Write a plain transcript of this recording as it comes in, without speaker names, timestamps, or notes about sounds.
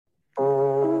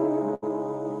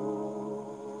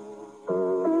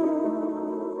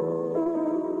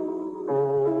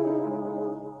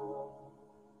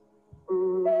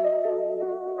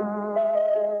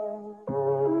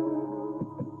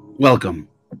Welcome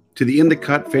to the In the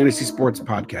Cut Fantasy Sports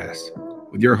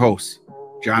Podcast with your hosts,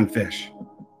 John Fish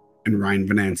and Ryan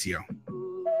Venancio.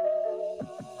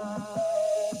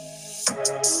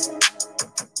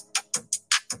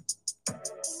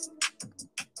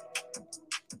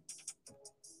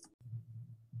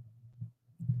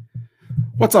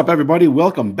 What's up, everybody?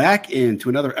 Welcome back into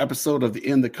another episode of the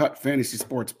In the Cut Fantasy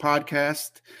Sports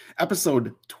Podcast,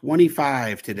 episode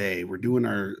 25 today. We're doing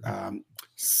our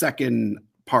second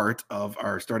part of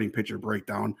our starting pitcher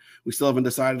breakdown. We still haven't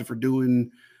decided if we're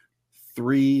doing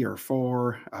 3 or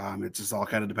 4. It just all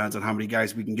kind of depends on how many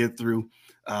guys we can get through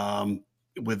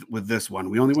with this one.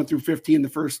 We only went through 15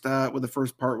 with the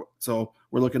first part, so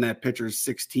we're looking at pitchers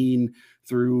 16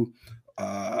 through.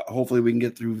 Hopefully we can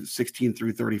get through 16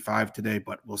 through 35 today,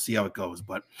 but we'll see how it goes.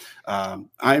 But I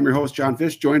am your host, John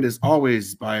Fish, joined as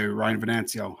always by Ryan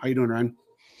Venancio. How you doing, Ryan?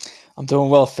 I'm doing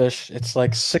well, Fish. It's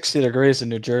like 60 degrees in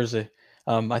New Jersey.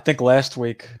 I think last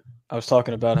week I was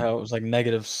talking about how it was like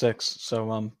 -6.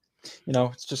 So,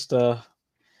 it's just, I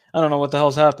don't know what the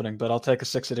hell's happening, but I'll take a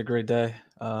 60-degree day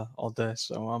all day.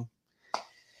 So I'm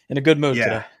in a good mood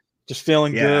today. Just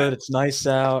feeling good. It's nice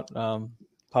out.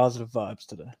 Positive vibes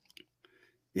today.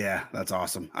 Yeah, that's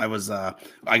awesome. I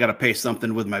got to pay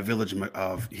something with my village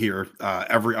of here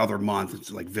every other month.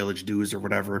 It's like village dues or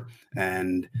whatever.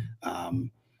 And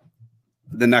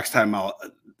the next time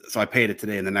I paid it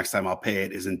today, and the next time I'll pay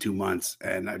it is in 2 months.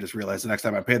 And I just realized the next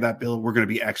time I pay that bill, we're going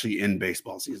to be actually in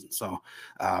baseball season. So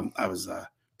I was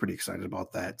pretty excited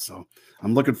about that. So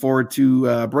I'm looking forward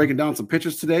to breaking down some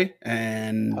pitchers today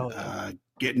and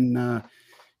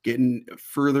getting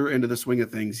further into the swing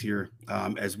of things here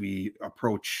as we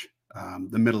approach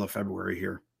the middle of February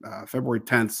here, February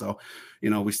 10th. So,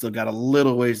 we still got a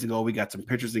little ways to go. We got some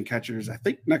pitchers and catchers, I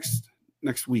think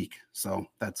next week. So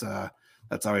that's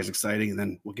always exciting. And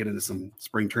then we'll get into some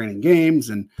spring training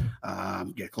games and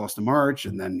get close to March.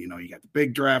 And then, you got the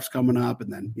big drafts coming up,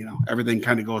 and then, everything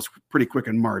kind of goes pretty quick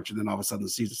in March, and then all of a sudden the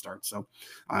season starts. So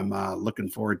I'm looking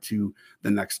forward to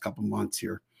the next couple months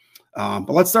here. But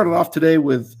let's start it off today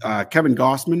with Kevin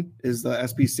Gausman is the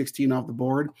SB16 off the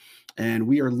board. And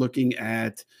we are looking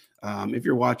at, if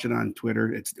you're watching on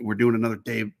Twitter, we're doing another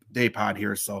day pod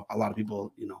here. So a lot of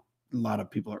people,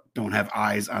 don't have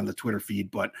eyes on the Twitter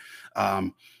feed, but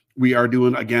we are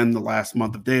doing, again, the last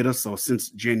month of data. So since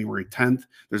January 10th,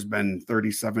 there's been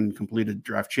 37 completed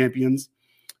draft champions.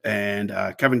 And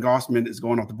Kevin Gausman is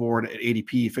going off the board at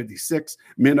ADP 56,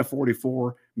 min of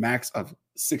 44, max of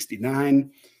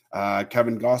 69.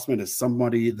 Kevin Gausman is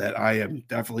somebody that I am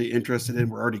definitely interested in.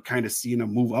 We're already kind of seeing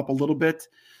him move up a little bit.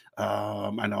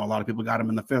 I know a lot of people got him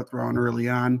in the 5th round early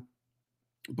on,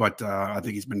 but I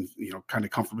think he's been, kind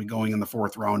of comfortably going in the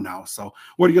 4th round now. So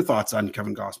what are your thoughts on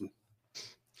Kevin Gausman?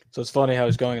 So it's funny how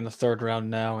he's going in the 3rd round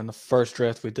now. In the first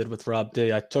draft we did with Rob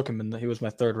D, I took him he was my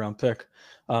 3rd round pick,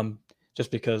 just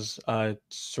because I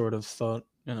sort of thought,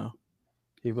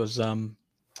 he was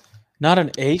not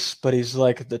an ace, but he's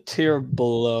like the tier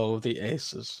below the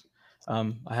aces.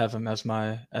 I have him as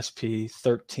my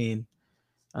SP13,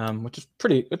 which is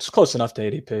it's close enough to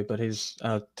ADP, but he's,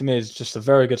 to me, he's just a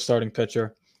very good starting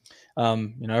pitcher.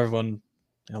 Everyone,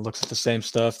 looks at the same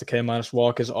stuff. The K-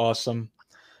 walk is awesome.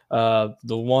 The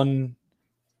one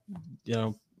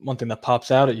thing that pops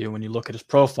out at you when you look at his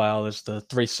profile is the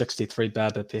 363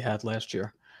 BABIP he had last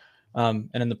year. And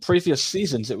in the previous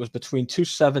seasons, it was between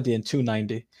 270 and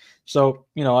 290. So,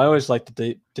 I always like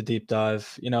to deep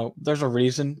dive. There's a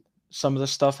reason some of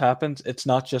this stuff happens. It's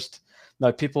not just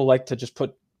like people like to just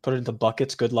put it into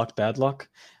buckets, good luck, bad luck.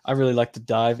 I really like to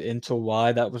dive into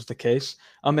why that was the case.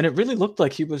 And it really looked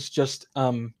like he was just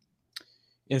in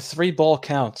 3-ball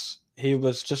counts. He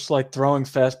was just like throwing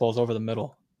fastballs over the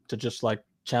middle to just like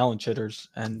challenge hitters.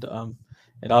 And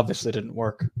it obviously didn't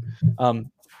work.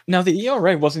 Now, the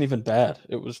ERA wasn't even bad.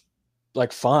 It was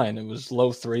like fine. It was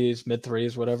low 3s, mid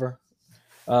 3s, whatever.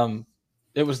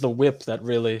 It was the whip that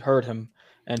really hurt him.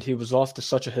 And he was off to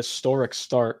such a historic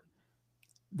start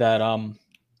that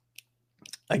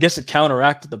I guess it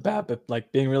counteracted the BABIP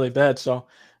like being really bad. So,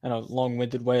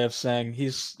 long-winded way of saying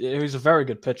he's a very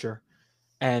good pitcher.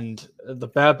 And the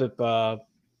BABIP,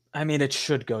 it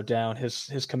should go down.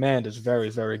 His command is very,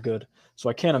 very good. So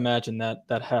I can't imagine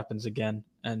that happens again.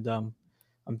 And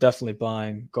I'm definitely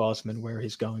buying Gausman where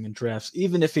he's going in drafts.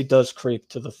 Even if he does creep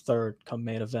to the 3rd come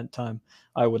main event time,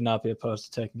 I would not be opposed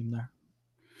to taking him there.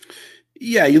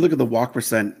 Yeah, you look at the walk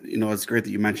percent, it's great that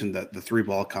you mentioned that the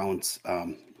 3-ball counts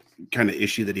kind of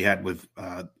issue that he had with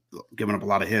giving up a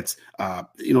lot of hits.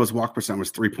 His walk percent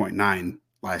was 3.9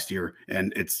 last year,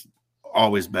 and it's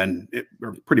always been,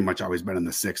 or pretty much always been in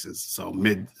the sixes. So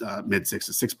mid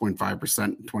sixes, 6.5% in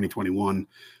 2021,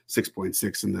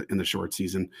 6.6 in the short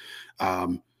season.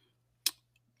 I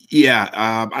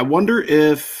wonder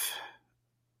if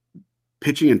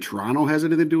pitching in Toronto has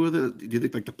anything to do with it. Do you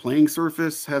think like the playing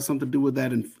surface has something to do with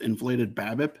that inflated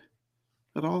BABIP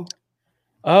at all?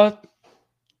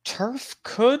 Turf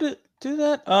could do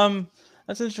that.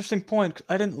 That's an interesting point.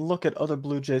 I didn't look at other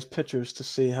Blue Jays pitchers to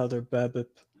see how their BABIP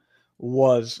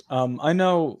was. I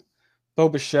know Bo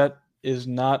Bichette is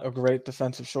not a great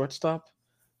defensive shortstop,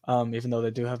 even though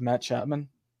they do have Matt Chapman.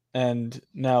 And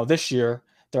now this year,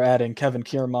 they're adding Kevin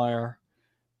Kiermaier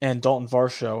and Dalton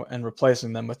Varsho and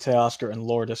replacing them with Teoscar and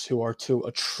Lourdes, who are two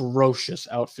atrocious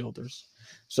outfielders.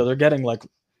 So they're getting like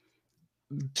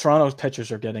Toronto's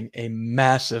pitchers are getting a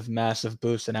massive, massive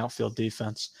boost in outfield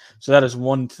defense. So that is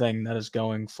one thing that is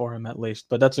going for him at least.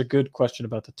 But that's a good question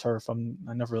about the turf. I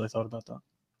never really thought about that.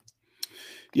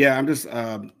 Yeah, I'm just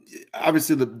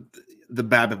obviously the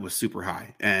BABIP was super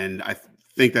high, and I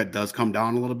think that does come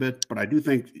down a little bit. But I do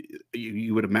think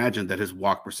you would imagine that his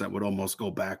walk percent would almost go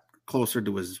back closer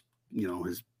to his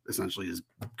essentially his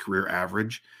career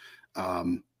average.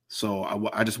 So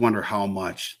I just wonder how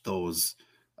much those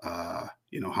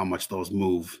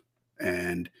move.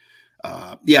 And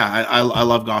I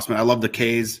love Gausman. I love the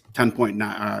Ks,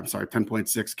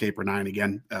 10.6 K per nine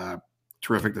again.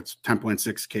 Terrific. That's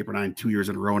 10.6 K per nine 2 years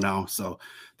in a row now. So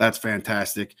that's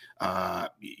fantastic.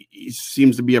 He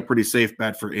seems to be a pretty safe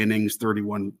bet for innings.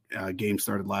 31 games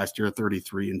started last year,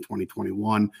 33 in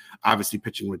 2021. Obviously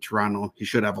pitching with Toronto, he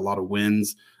should have a lot of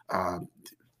wins.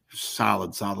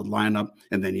 Solid lineup.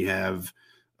 And then you have,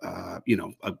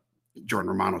 Jordan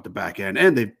Romano at the back end,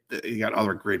 and you got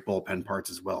other great bullpen parts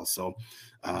as well. So,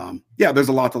 there's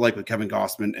a lot to like with Kevin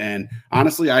Gausman. And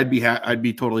honestly, I'd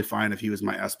be totally fine if he was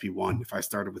my SP1. If I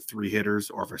started with 3 hitters,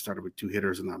 or if I started with 2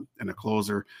 hitters and a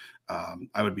closer,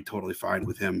 I would be totally fine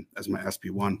with him as my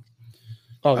SP1.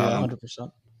 Oh yeah,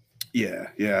 100%.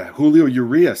 Yeah. Julio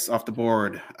Urias off the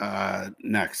board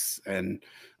next, and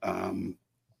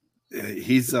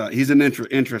he's an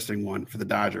interesting one for the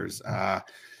Dodgers.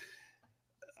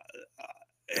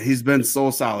 He's been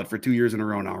so solid for 2 years in a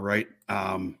row now, right?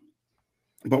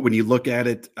 But when you look at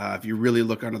it, if you really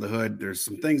look under the hood, there's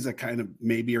some things that kind of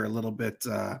maybe are a little bit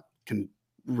can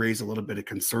raise a little bit of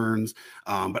concerns.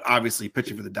 But obviously,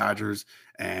 pitching for the Dodgers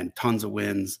and tons of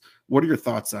wins. What are your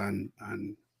thoughts on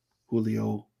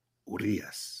Julio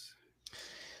Urias?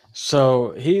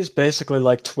 So he's basically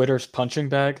like Twitter's punching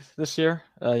bag this year.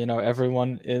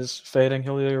 Everyone is fading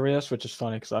Julio Urias, which is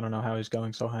funny because I don't know how he's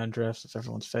going so high in drafts if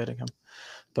everyone's fading him.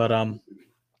 But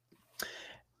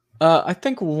I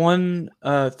think one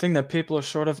thing that people are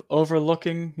sort of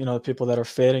overlooking, the people that are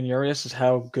fading Urias, is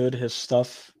how good his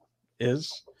stuff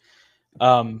is.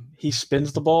 He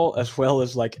spins the ball as well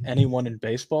as like anyone in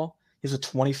baseball. He's a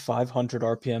 2,500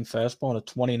 RPM fastball and a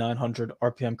 2,900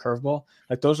 RPM curveball.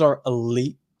 Like those are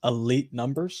elite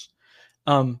numbers.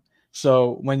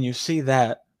 So when you see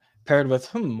that paired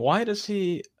with, why does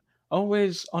he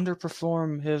always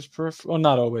underperform his peripheral? Well,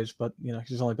 not always, but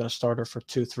he's only been a starter for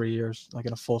 2-3 years, like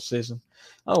in a full season.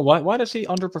 Oh, why does he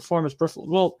underperform his peripheral?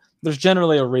 Well, there's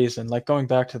generally a reason. Like going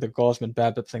back to the Gausman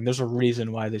BABIP thing, there's a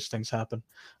reason why these things happen.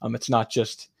 It's not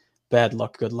just bad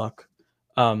luck, good luck.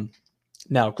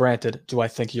 Now, granted, do I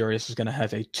think Urias is going to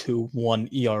have a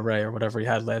 2.1 ERA or whatever he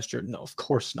had last year? No, of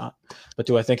course not. But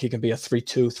do I think he can be a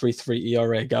 3.2, 3.3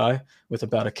 ERA guy with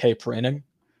about a K per inning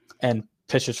and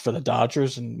pitches for the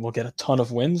Dodgers and will get a ton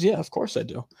of wins? Yeah, of course I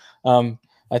do.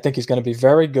 I think he's going to be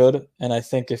very good. And I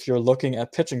think if you're looking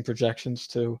at pitching projections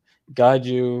to guide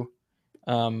you,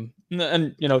 and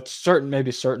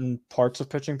certain parts of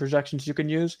pitching projections you can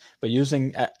use, but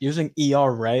using ERA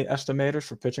estimators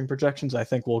for pitching projections, I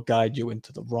think will guide you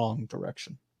into the wrong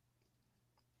direction.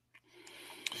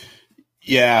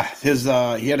 Yeah, his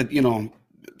he had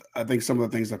I think some of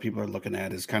the things that people are looking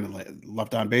at is kind of like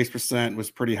left on base percent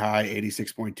was pretty high,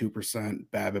 86.2%.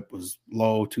 BABIP was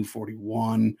low,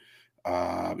 241.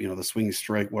 The swing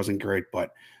strike wasn't great,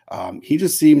 but he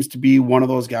just seems to be one of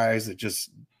those guys that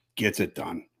just gets it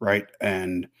done, right?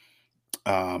 And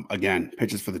again,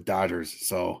 pitches for the Dodgers,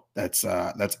 so that's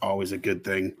always a good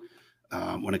thing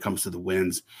when it comes to the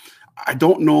wins. I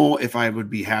don't know if I would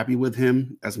be happy with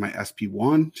him as my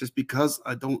SP1, just because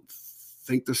I don't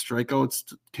think the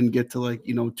strikeouts can get to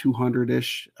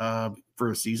 200-ish for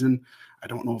a season. I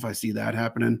don't know if I see that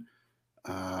happening.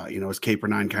 His K per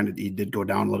nine he did go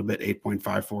down a little bit,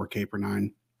 8.54 K per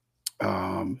nine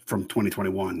from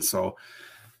 2021. So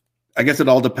I guess it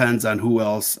all depends on who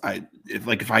else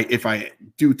if I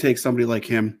do take somebody like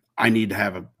him, I need to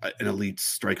have an elite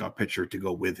strikeout pitcher to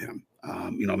go with him.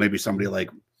 Maybe somebody like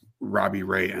Robbie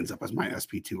Ray ends up as my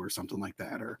SP2 or something like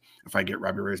that. Or if I get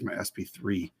Robbie Ray as my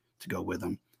SP3 to go with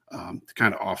him, to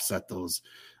kind of offset those,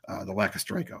 the lack of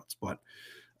strikeouts. But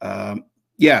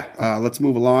let's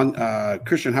move along.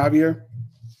 Christian Javier.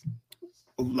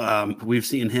 We've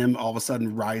seen him all of a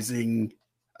sudden rising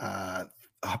up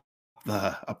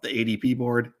the ADP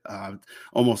board,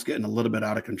 almost getting a little bit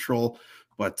out of control.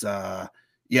 But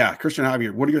Christian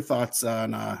Javier, what are your thoughts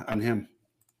on him?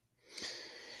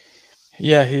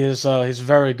 Yeah, he is. He's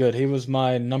very good. He was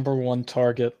my number one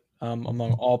target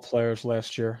among all players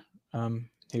last year.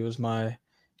 He was my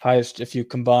highest. If you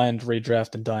combined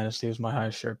redraft and dynasty, he was my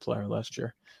highest shared player last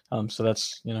year. So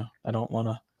that's, I don't want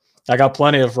to. I got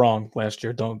plenty of wrong last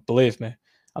year. Don't believe me.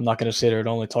 I'm not going to sit here and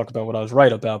only talk about what I was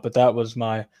right about. But that was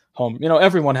my home.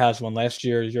 Everyone has one. Last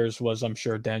year, yours was, I'm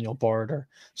sure, Daniel Bard or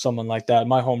someone like that.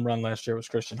 My home run last year was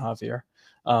Christian Javier,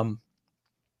 and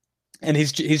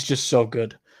he's just so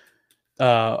good.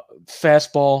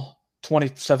 Fastball,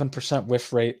 27%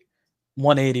 whiff rate,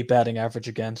 180 batting average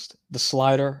against. The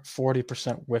slider,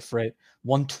 40% whiff rate,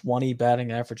 120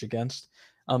 batting average against.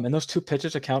 And those two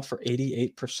pitches account for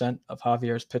 88% of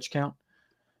Javier's pitch count.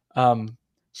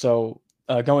 So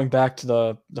going back to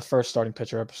the first starting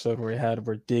pitcher episode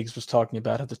where Diggs was talking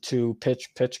about how the two pitch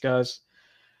guys.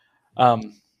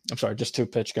 I'm sorry, just two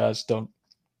pitch guys don't.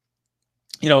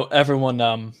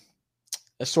 Everyone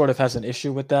sort of has an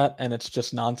issue with that, and it's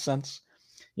just nonsense.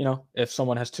 If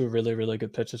someone has two really, really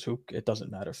good pitches, it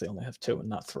doesn't matter if they only have two and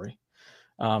not three.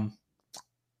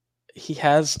 He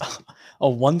has a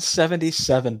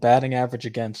 177 batting average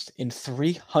against in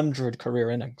 300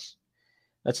 career innings.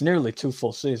 That's nearly 2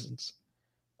 full seasons.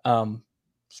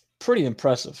 It's pretty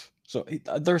impressive. So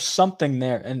there's something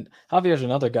there. And Javier's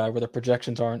another guy where the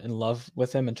projections aren't in love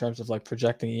with him in terms of like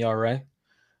projecting ERA.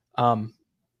 A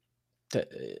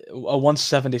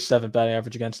 177 batting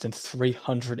average against in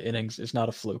 300 innings is not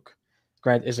a fluke.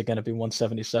 Grant, is it going to be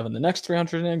 177 the next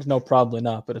 300 innings? No, probably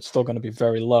not, but it's still going to be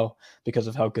very low because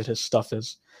of how good his stuff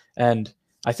is. And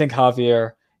I think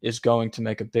Javier is going to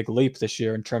make a big leap this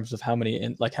year in terms of how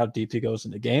deep he goes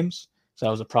into games. So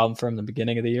that was a problem for him in the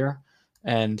beginning of the year.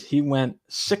 And he went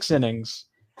 6 innings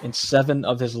in 7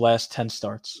 of his last 10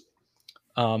 starts.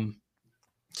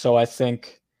 So I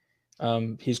think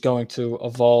he's going to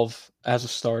evolve as a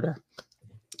starter.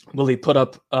 Will he put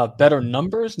up better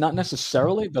numbers? Not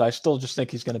necessarily, but I still just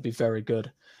think he's going to be very good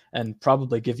and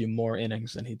probably give you more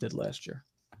innings than he did last year.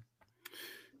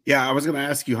 Yeah, I was going to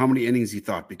ask you how many innings you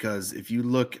thought, because if you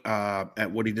look at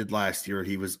what he did last year,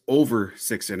 he was over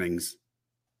 6 innings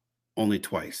only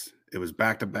twice. It was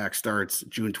back-to-back starts,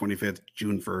 June 25th,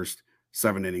 June 1st,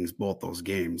 7 innings, both those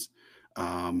games.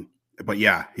 But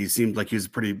yeah, he seemed like he was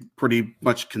pretty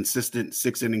much consistent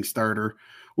 6-inning starter,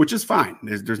 which is fine.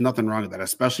 There's nothing wrong with that,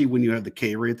 especially when you have the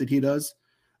K rate that he does.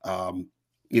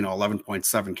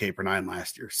 11.7 K per 9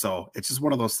 last year. So it's just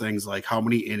one of those things. Like, how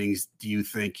many innings do you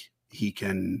think he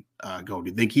can go? Do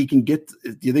you think he can get?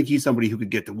 Do you think he's somebody who could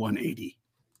get to 180?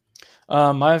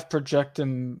 I've projected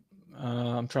him.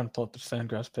 I'm trying to pull up his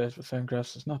Fangraphs page, but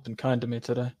Fangraphs has not been kind to me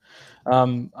today.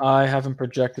 I have him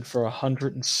projected for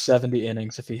 170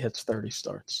 innings if he hits 30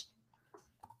 starts.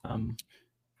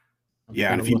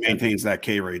 Yeah, and if he maintains that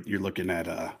K rate, you're looking at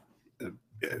a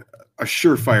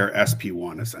surefire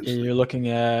SP1 essentially. You're looking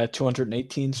at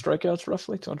 218 strikeouts,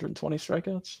 roughly 220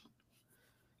 strikeouts.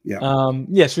 Yeah. So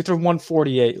he threw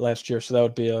 148 last year, so that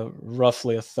would be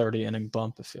roughly a 30 inning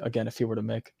bump if he were to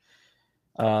make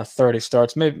 30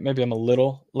 starts. Maybe I'm a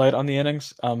little light on the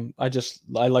innings.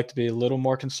 I like to be a little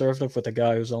more conservative with a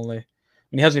guy who's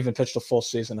he hasn't even pitched a full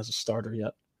season as a starter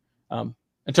yet.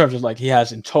 In terms of he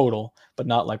has in total, but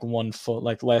not one full.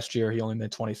 Like last year, he only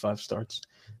made 25 starts,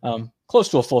 close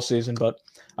to a full season. But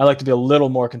I like to be a little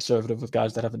more conservative with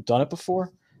guys that haven't done it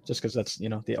before, just because that's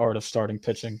the art of starting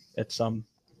pitching. It's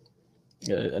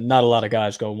not a lot of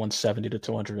guys go 170 to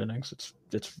 200 innings.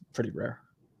 It's pretty rare.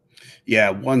 Yeah,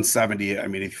 170. I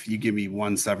mean, if you give me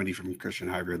 170 from Christian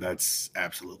Javier, that's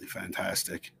absolutely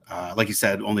fantastic. Like you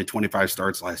said, only 25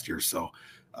 starts last year. So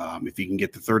if you can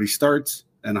get to 30 starts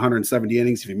and 170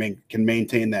 innings, if you can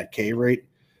maintain that K rate,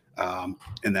 and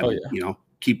then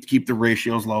keep the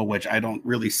ratios low, which I don't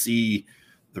really see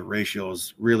the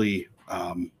ratios really.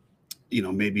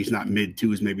 Maybe he's not mid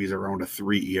 2s, maybe he's around a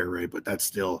 3 ERA, but that's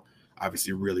still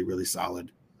obviously really, really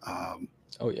solid.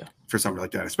 For somebody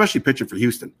like that, especially pitching for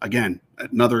Houston. Again,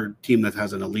 another team that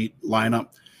has an elite lineup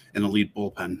and elite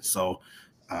bullpen. So,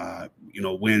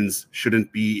 wins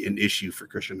shouldn't be an issue for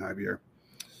Christian Javier.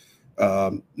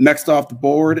 Next off the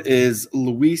board is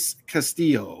Luis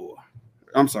Castillo.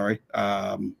 I'm sorry.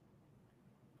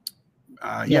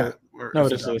 Yeah. No,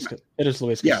 it is Luis. It is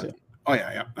Luis Yeah. Castillo. Oh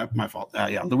yeah. My fault.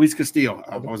 Yeah, Luis Castillo.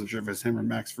 I Okay. wasn't sure if it's him or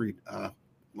Max Fried.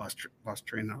 Lost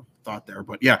train of thought there,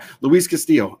 but yeah, Luis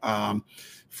Castillo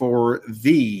for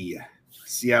the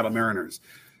Seattle Mariners.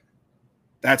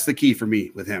 That's the key for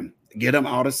me with him. Get him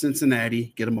out of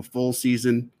Cincinnati. Get him a full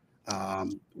season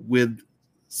with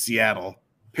Seattle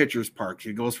Pitchers Park.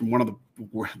 He goes from one of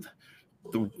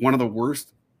the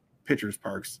worst pitchers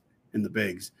parks in the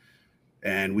bigs,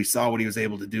 and we saw what he was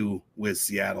able to do with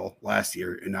Seattle last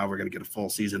year, and now we're going to get a full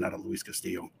season out of Luis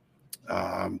Castillo.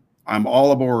 I'm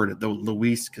all aboard the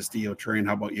Luis Castillo train.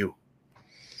 How about you?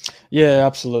 Yeah,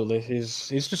 absolutely. He's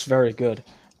just very good.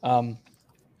 And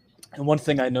one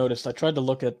thing I noticed, I tried to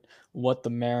look at what the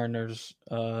Mariners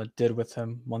did with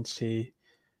him once he,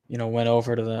 went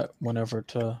over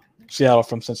to Seattle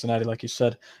from Cincinnati, like you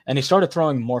said, and he started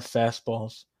throwing more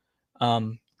fastballs,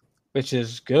 which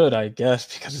is good, I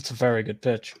guess, because it's a very good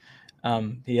pitch.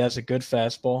 He has a good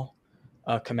fastball,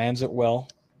 commands it well.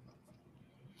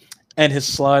 And his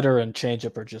slider and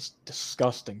changeup are just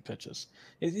disgusting pitches.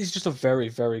 He's just a very,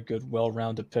 very good,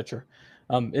 well-rounded pitcher.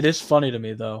 It is funny to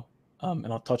me, though, and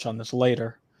I'll touch on this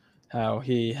later, how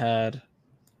he had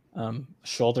a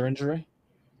shoulder injury,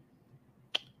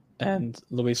 and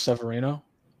Luis Severino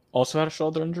also had a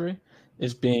shoulder injury,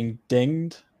 is being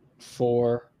dinged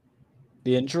for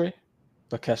the injury,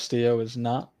 but Castillo is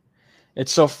not.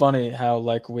 It's so funny how,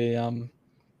 like, we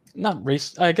not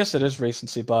race. I guess it is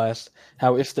recency bias.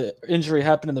 How if the injury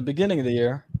happened in the beginning of the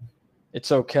year,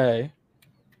 it's okay,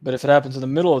 but if it happens in the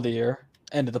middle of the year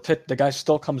and the guy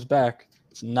still comes back,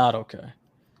 it's not okay.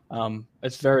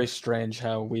 It's very strange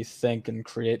how we think and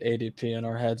create ADP in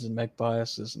our heads and make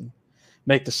biases and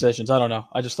make decisions. I don't know.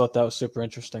 I just thought that was super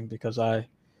interesting because I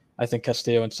think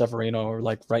Castillo and Severino are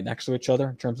like right next to each other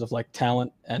in terms of like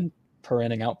talent and per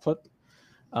inning output.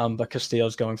 But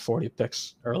Castillo's going 40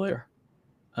 picks earlier.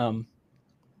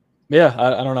 Yeah,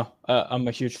 I don't know. I'm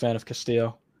a huge fan of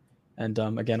Castillo. And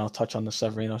again, I'll touch on the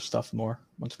Severino stuff more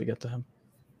once we get to him.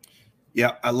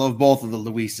 Yeah, I love both of the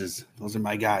Luises. Those are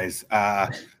my guys.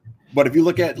 But if you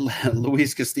look at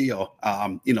Luis Castillo,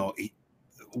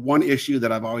 one issue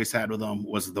that I've always had with him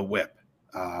was the whip.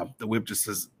 The whip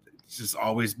has just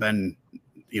always been,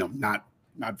 not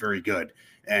very good.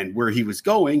 And where he was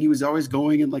always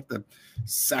going in like the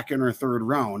second or third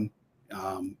round.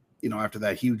 After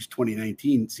that huge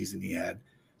 2019 season he had.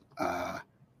 But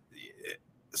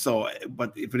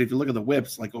if you look at the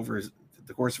whips, like over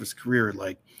the course of his career,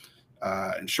 like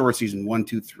in short season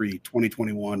 1-2-3,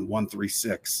 2021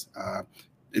 1-3-6,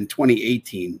 in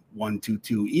 2018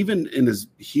 1-2-2, even in his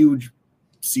huge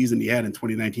season he had in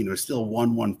 2019, it was still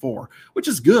 1-1-4, which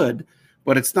is good,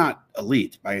 but it's not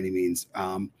elite by any means.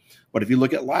 But if you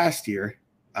look at last year,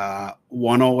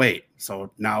 108.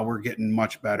 So now we're getting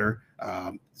much better.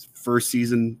 First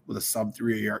season with a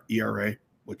sub-3 ERA,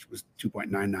 which was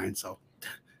 2.99. So,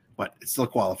 but it still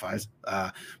qualifies.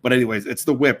 But anyways, it's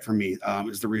the whip for me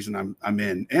is the reason I'm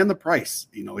in, and the price.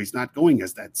 He's not going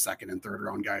as that second and third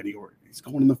round guy anymore. He's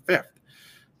going in the fifth,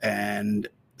 and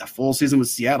a full season with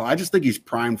Seattle. I just think he's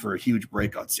primed for a huge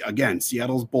breakout. Again,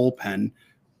 Seattle's bullpen,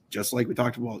 just like we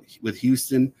talked about with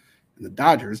Houston and the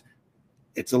Dodgers,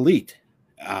 it's elite.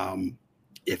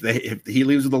 If he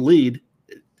leaves with a lead,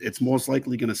 it's most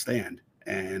likely going to stand.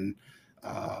 And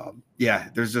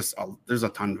there's a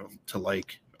ton to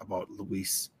like about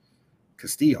Luis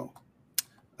Castillo.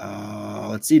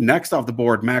 Let's see. Next off the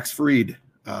board, Max Fried,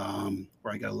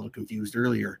 where I got a little confused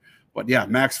earlier. But yeah,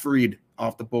 Max Fried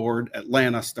off the board,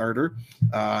 Atlanta starter,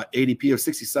 ADP of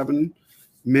 67,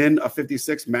 min of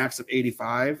 56, max of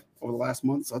 85 over the last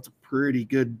month. So that's a pretty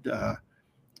good,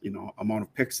 amount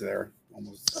of picks there,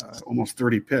 almost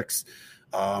 30 picks.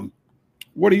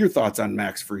 What are your thoughts on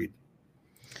Max Fried?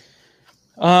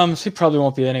 So he probably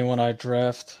won't be anyone I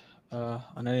draft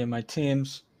on any of my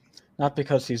teams. Not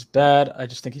because he's bad. I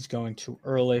just think he's going too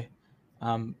early.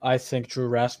 I think Drew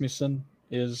Rasmussen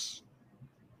is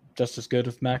just as good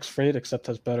as Max Fried, except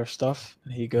has better stuff.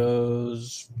 He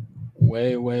goes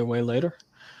way, way, way later.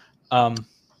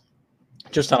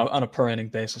 Just on a per inning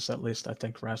basis, at least, I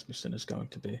think Rasmussen is going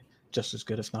to be just as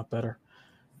good, if not better.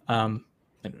 And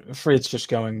Fried's just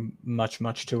going much,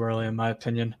 much too early, in my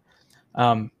opinion.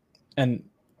 And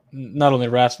not only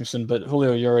Rasmussen, but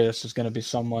Julio Urias is going to be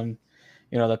someone,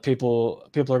 that people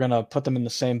are going to put them in the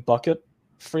same bucket,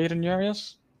 Fried and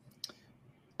Urias.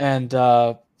 And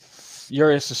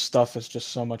Urias' stuff is just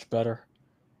so much better.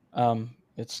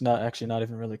 It's not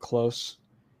even really close.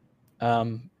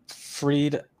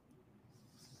 Fried,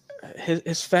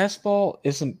 his fastball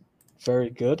isn't very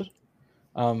good.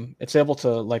 It's able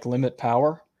to limit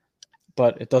power,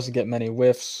 but it doesn't get many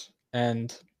whiffs.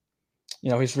 and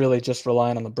he's really just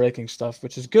relying on the breaking stuff,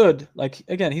 which is good. Like,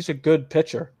 again, he's a good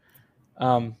pitcher.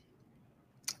 I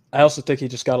also think he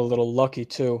just got a little lucky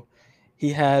too. He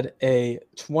had a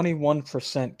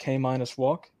 21% K-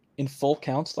 walk in full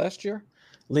counts last year.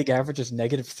 League average is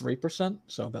 -3%,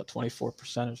 so about 24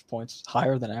 percentage points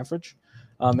higher than average.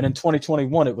 And in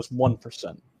 2021, it was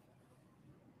 1%.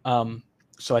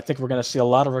 So I think we're going to see a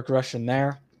lot of regression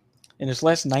there. In his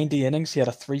last 90 innings, he had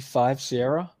a 3.5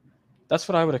 SIERA. That's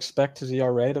what I would expect his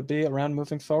ERA to be around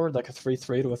moving forward, like a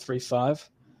 3.3 to a 3.5.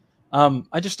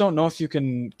 I just don't know if you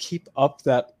can keep up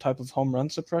that type of home run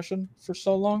suppression for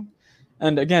so long.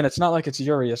 And again, it's not like it's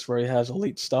Urias where he has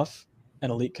elite stuff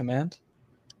and elite command.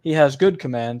 He has good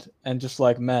command and just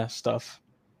like meh stuff,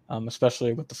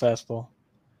 especially with the fastball.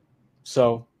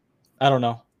 So I don't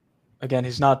know. Again,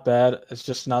 he's not bad. It's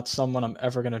just not someone I'm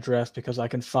ever going to draft because I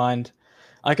can find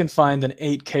an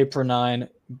 8K/9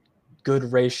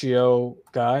 good ratio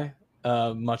guy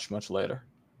much later.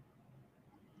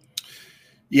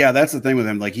 Yeah, that's the thing with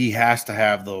him. Like, he has to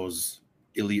have those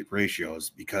elite ratios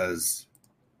because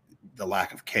the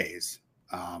lack of Ks.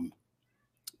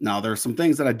 Now, there are some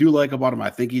things that I do like about him. I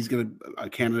think he's going to a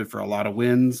candidate for a lot of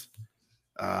wins,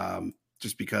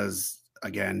 just because,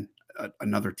 again,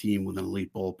 another team with an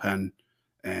elite bullpen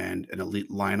and an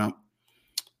elite lineup.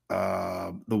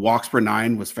 The walks per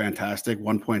nine was fantastic,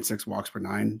 1.6 walks per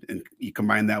nine, and you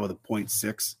combine that with a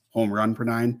 0.6 home run per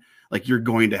nine, like, you're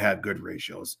going to have good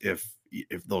ratios if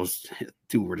those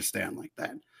two were to stand like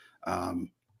that.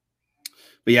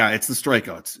 But yeah, it's the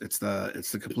strikeouts. It's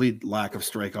the complete lack of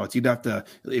strikeouts. You'd have to,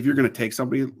 if you're going to take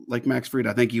somebody like Max Fried,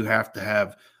 I think you have to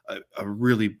have a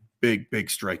really big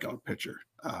strikeout pitcher.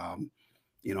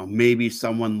 Maybe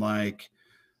someone like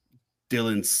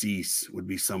Dylan Cease would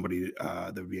be somebody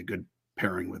that would be a good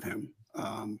pairing with him.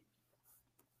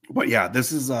 But yeah,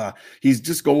 this is he's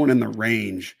just going in the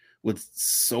range with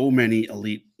so many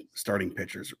elite starting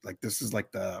pitchers. Like, this is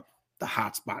like the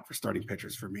hot spot for starting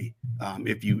pitchers for me.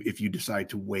 If you decide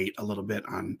to wait a little bit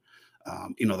on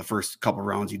the first couple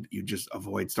rounds, you just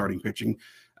avoid starting pitching.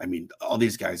 I mean, all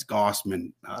these guys,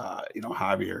 Gossman,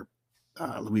 Javier,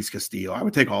 Luis Castillo, I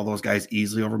would take all those guys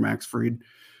easily over Max Fried.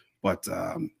 But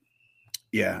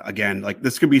yeah, again, like,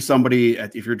 this could be somebody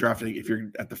if you're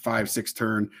at the 5-6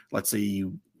 turn, let's say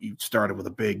you started with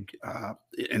a big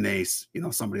an ace,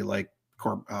 somebody like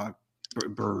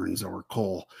Burns or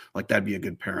Cole, like, that'd be a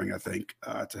good pairing, I think,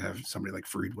 to have somebody like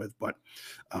Fried with. But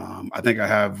I think I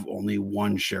have only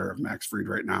one share of Max Fried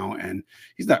right now, and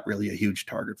he's not really a huge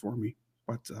target for me.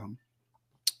 But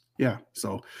yeah,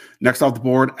 so next off the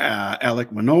board,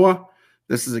 Alek Manoah.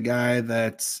 This is a guy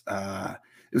that's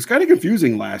it was kind of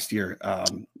confusing last year. I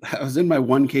was in my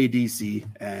 1K DC,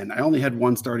 and I only had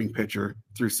one starting pitcher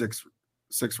through six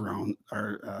rounds,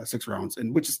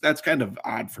 and that's kind of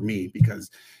odd for me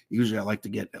because usually I like to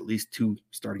get at least two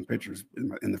starting pitchers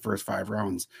in the first 5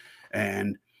 rounds.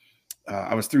 And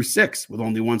I was through 6 with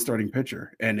only one starting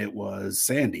pitcher, and it was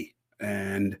Sandy.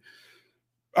 And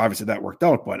obviously that worked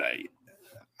out, but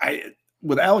I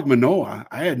with Alek Manoah,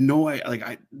 I had no idea.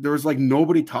 Like, there was like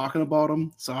nobody talking about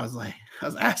him. So I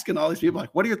was asking all these people,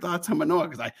 like, what are your thoughts on Manoah?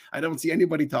 Because I don't see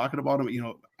anybody talking about him.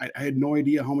 I had no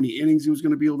idea how many innings he was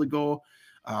going to be able to go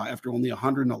after only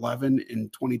 111 in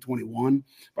 2021.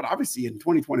 But obviously in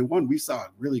 2021, we saw a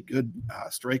really good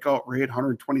strikeout rate,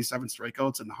 127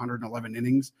 strikeouts in 111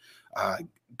 innings,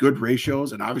 good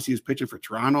ratios. And obviously he's pitching for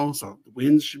Toronto, so the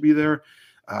wins should be there.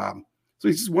 So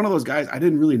he's just one of those guys I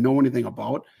didn't really know anything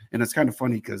about. And it's kind of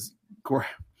funny because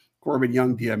Corbin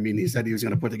Young DM'd me, and he said he was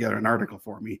going to put together an article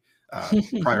for me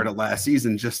prior to last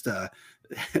season, just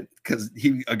because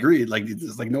he agreed. Like,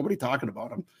 there's like nobody talking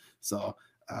about him. So,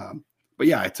 but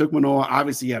yeah, I took Manoah.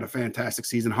 Obviously, he had a fantastic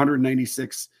season,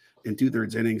 196 in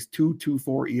 2/3 innings,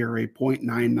 2.24 ERA,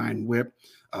 0.99 WHIP.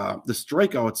 The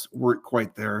strikeouts weren't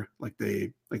quite there like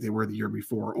they were the year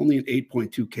before. Only an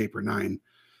 8.2 K/9.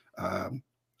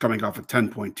 Coming off a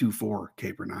 10.24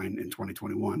 K/9 in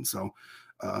 2021. So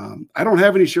I don't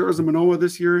have any shares of Manoah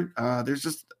this year. There's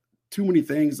just too many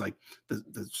things, like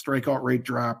the strikeout rate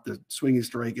drop, the swinging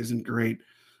strike isn't great.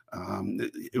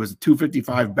 It was a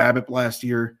 255 BABIP last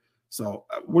year. So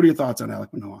what are your thoughts on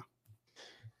Alek Manoah?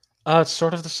 It's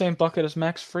sort of the same bucket as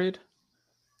Max Fried.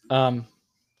 I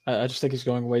just think he's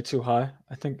going way too high.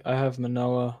 I think I have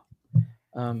Manoah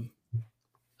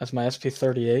as my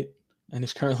SP38. And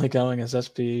he's currently going as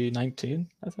SP19,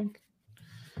 I think.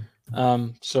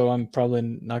 So I'm probably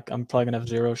gonna have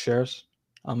 0 shares.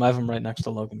 I have him right next to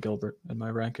Logan Gilbert in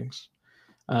my rankings.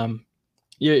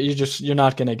 You're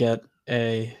not gonna get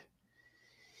a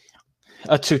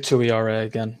 2.2 ERA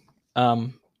again.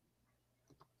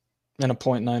 and a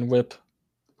 0.9 whip.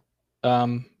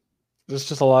 There's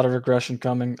just a lot of regression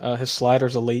coming. His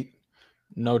slider's elite,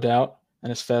 no doubt, and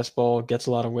his fastball gets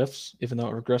a lot of whiffs. Even though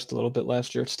it regressed a little bit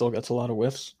last year, it still gets a lot of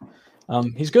whiffs.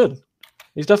 He's good.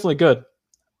 He's definitely good.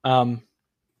 I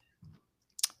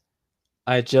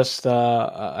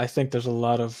think there's a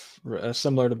lot of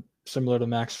similar to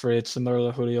Max Fried, similar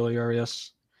to Julio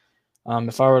Urias.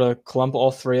 If I were to clump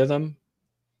all three of them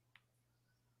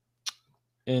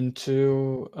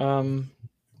into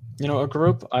a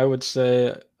group, I would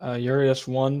say Urias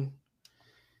 1.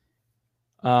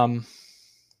 I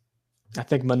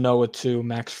think Manoah 2,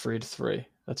 Max Fried 3.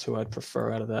 That's who I'd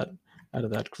prefer out of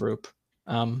that group.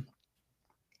 I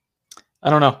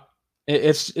don't know.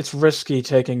 It's risky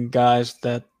taking guys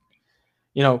that,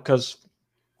 because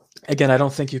again, I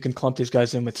don't think you can clump these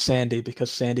guys in with Sandy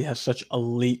because Sandy has such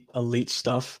elite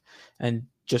stuff and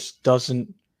just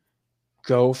doesn't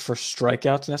go for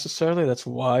strikeouts necessarily. That's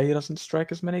why he doesn't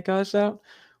strike as many guys out.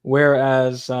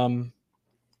 Whereas,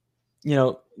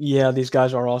 these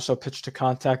guys are also pitch to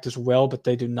contact as well, but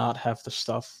they do not have the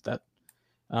stuff that.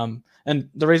 And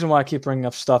the reason why I keep bringing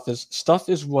up stuff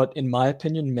is what, in my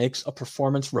opinion, makes a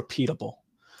performance repeatable.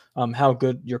 How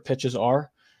good your pitches are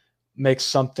makes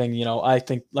something, I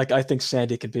think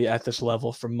Sandy could be at this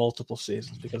level for multiple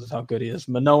seasons because of how good he is.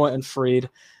 Manoah and Fried,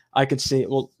 I could see.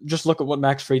 Well, just look at what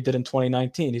Max Fried did in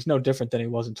 2019. He's no different than he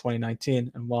was in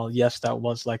 2019. And while yes, that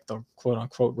was like the quote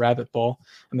unquote rabbit ball.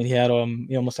 I mean,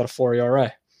 he almost had a 4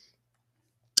 ERA.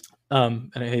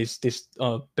 And he's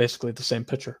basically the same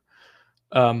pitcher.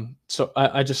 So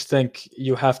I just think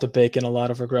you have to bake in a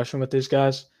lot of regression with these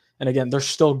guys. And again, they're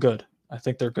still good. I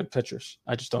think they're good pitchers.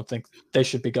 I just don't think they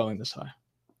should be going this high.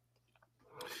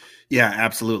 Yeah,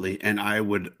 absolutely. And I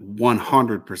would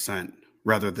 100%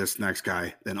 rather this next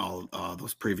guy than all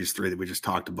those previous three that we just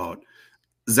talked about.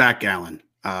 Zach Gallen.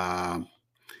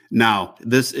 Now,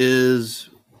 this is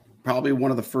probably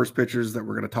one of the first pitchers that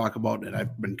we're going to talk about, and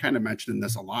I've been kind of mentioning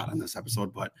this a lot in this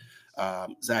episode, but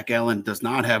Zach Gallen does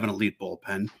not have an elite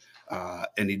bullpen,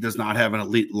 and he does not have an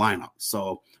elite lineup.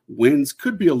 So wins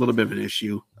could be a little bit of an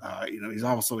issue. He's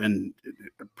also in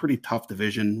a pretty tough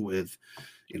division with,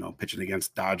 pitching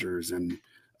against Dodgers and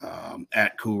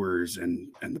at Coors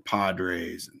and the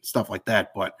Padres and stuff like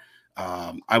that. But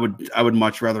I would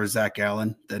much rather Zach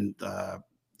Gallen than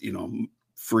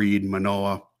Fried,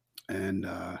 Manoah, and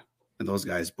those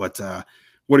guys. But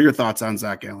what are your thoughts on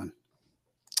Zach Gallen?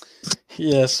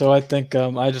 Yeah, so I think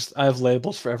I have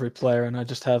labels for every player, and I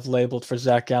just have labeled for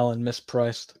Zach Gallen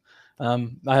mispriced. I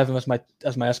have him as my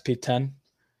SP10.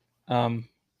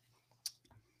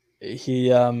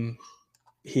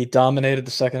 He dominated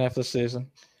the second half of the season.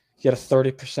 He had a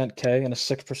 30% K and a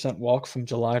 6% walk from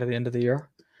July to the end of the year.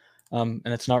 And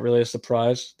it's not really a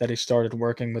surprise that he started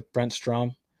working with Brent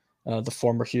Strom, the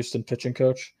former Houston pitching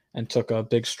coach, and took a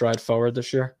big stride forward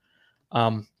this year.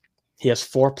 He has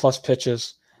 4+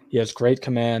 pitches. He has great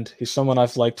command. He's someone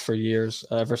I've liked for years,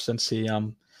 ever since he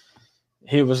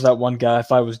was that one guy.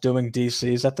 If I was doing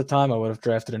DCs at the time, I would have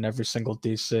drafted in every single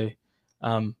DC,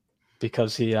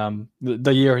 because he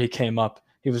the year he came up,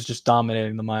 he was just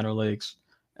dominating the minor leagues,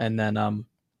 and then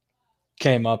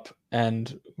came up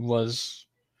and was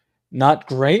not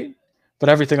great, but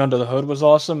everything under the hood was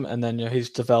awesome. And then he's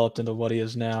developed into what he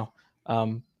is now. I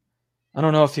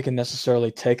don't know if he can necessarily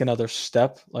take another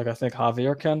step like I think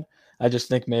Javier can. I just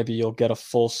think maybe you'll get a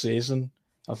full season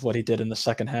of what he did in the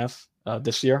second half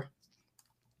this year.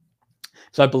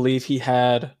 So I believe he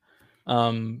had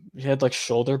like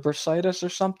shoulder bursitis or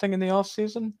something in the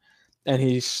offseason, and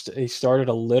he started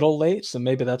a little late, so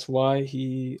maybe that's why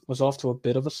he was off to a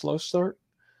bit of a slow start,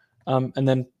 and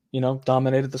then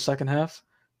dominated the second half.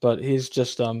 But he's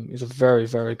just he's a very,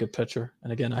 very good pitcher,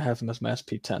 and again, I have him as my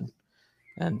SP10,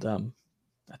 and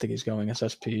I think he's going as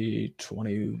SP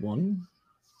 21,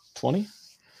 20.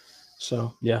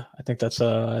 So yeah, I think that's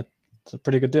a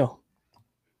pretty good deal.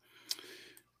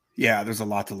 Yeah, there's a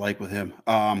lot to like with him.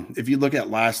 If you look at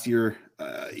last year,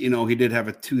 he did have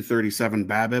a 237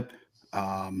 BABIP.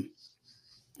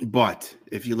 But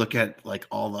if you look at like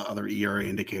all the other ERA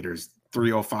indicators,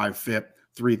 305 FIP,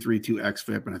 332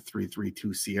 xFIP, and a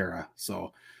 332 Sierra.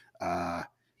 So,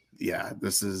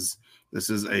 this is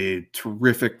a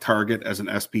terrific target as an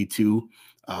SP2.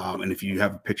 And if you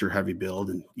have a pitcher heavy build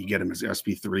and you get him as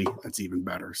SP3, that's even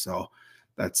better. So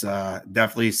that's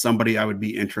definitely somebody I would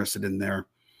be interested in there.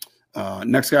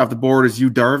 Next guy off the board is Yu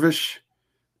Darvish,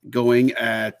 going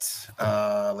at,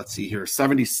 let's see here,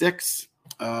 76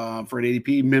 for an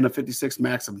ADP, min of 56,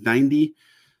 max of 90.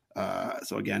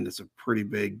 So again, it's a pretty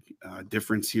big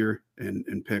difference here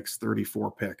in picks,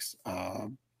 34 picks.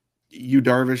 Yu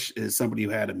Darvish is somebody who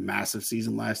had a massive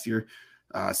season last year.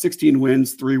 16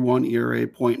 wins, 3.1 ERA,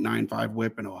 0.95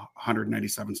 whip, and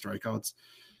 197 strikeouts.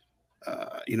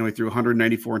 He threw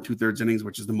 194 and 2/3 innings,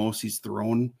 which is the most he's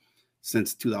thrown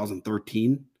since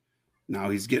 2013. Now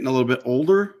he's getting a little bit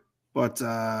older, but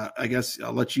I guess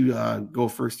I'll let you go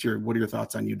first here. What are your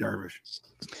thoughts on Yu Darvish?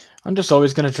 I'm just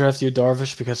always going to draft Yu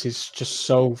Darvish because he's just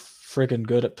so friggin'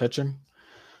 good at pitching.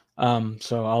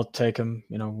 So I'll take him,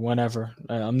 whenever.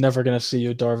 I'm never going to see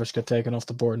Yu Darvish get taken off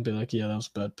the board and be like, yeah, that was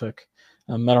a bad pick.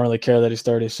 I don't really care that he's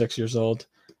 36 years old.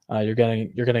 You're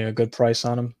getting a good price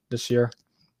on him this year.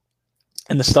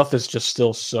 And the stuff is just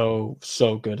still so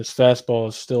good. His fastball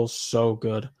is still so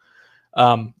good.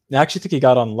 I actually think he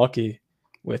got unlucky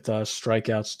with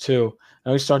strikeouts too.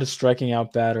 Now he started striking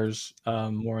out batters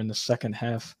more in the second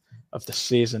half of the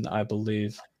season, I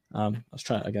believe. I was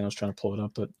trying to pull it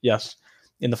up, but yes,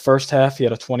 in the first half he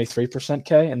had a 23%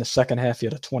 K. In the second half he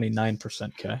had a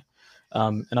 29% K.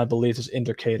 And I believe his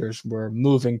indicators were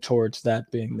moving towards that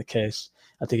being the case.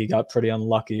 I think he got pretty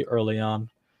unlucky early on.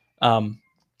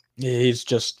 He's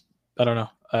just, I don't know.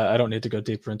 I don't need to go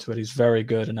deeper into it. He's very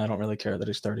good, and I don't really care that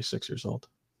he's 36 years old.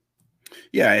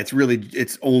 Yeah,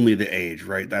 it's only the age,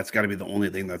 right? That's got to be the only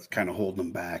thing that's kind of holding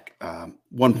him back.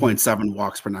 1.7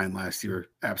 walks per 9 last year,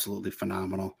 absolutely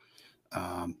phenomenal.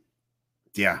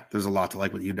 Yeah, there's a lot to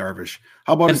like with Yu Darvish.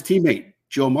 How about his teammate,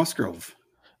 Joe Musgrove?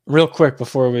 Real quick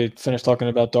before we finish talking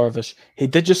about Darvish, he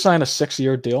did just sign a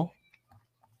 6-year deal.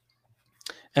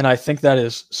 And I think that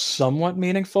is somewhat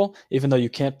meaningful, even though you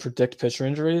can't predict pitcher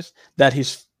injuries, that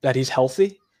he's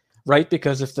healthy, right?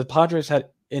 Because if the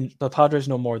Padres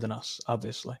know more than us,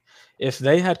 obviously. If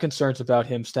they had concerns about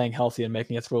him staying healthy and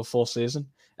making it through a full season,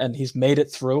 and he's made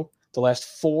it through the last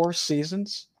 4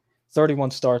 seasons, 31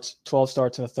 starts, 12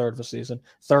 starts in a third of a season,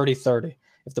 30-30.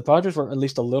 If the Padres were at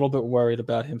least a little bit worried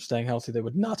about him staying healthy, they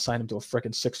would not sign him to a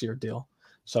freaking 6-year deal.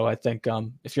 So I think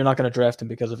if you're not going to draft him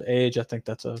because of age, I think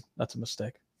that's a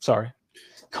mistake. Sorry.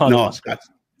 You're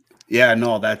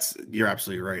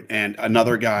absolutely right. And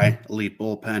another guy, elite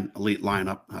bullpen, elite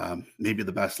lineup, maybe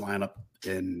the best lineup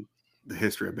in the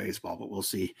history of baseball, but we'll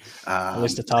see. At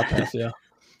least the top half, yeah.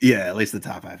 Yeah, at least the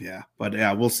top half, yeah. But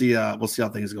yeah, we'll see how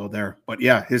things go there. But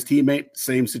yeah, his teammate,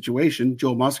 same situation,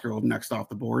 Joe Musgrove, next off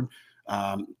the board,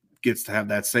 gets to have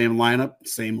that same lineup,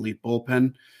 same elite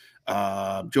bullpen.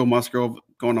 Joe Musgrove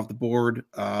going off the board,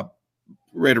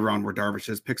 right around where Darvish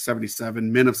is, pick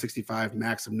 77, min of 65,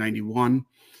 max of 91.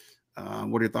 What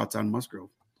are your thoughts on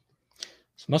Musgrove?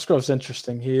 So Musgrove's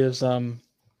interesting. He is the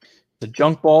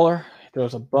junk baller. He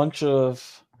throws a bunch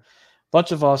of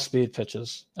off-speed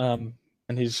pitches, and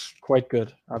he's quite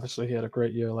good. Obviously, he had a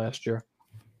great year last year.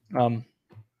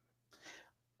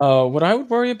 What I would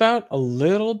worry about a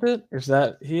little bit is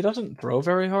that he doesn't throw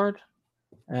very hard.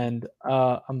 And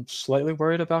I'm slightly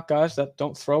worried about guys that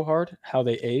don't throw hard, how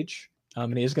they age.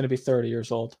 And he is going to be 30 years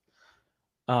old.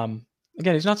 Again,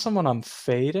 he's not someone I'm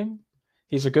fading.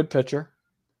 He's a good pitcher.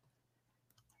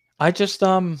 I just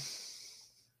I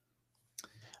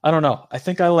don't know. I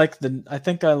think I like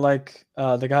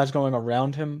the guys going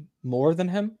around him more than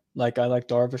him. Like I like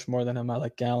Darvish more than him. I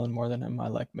like Gallen more than him. I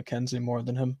like McKenzie more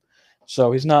than him.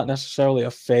 So he's not necessarily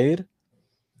a fade,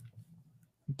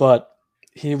 but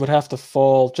he would have to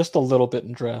fall just a little bit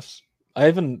in drafts. I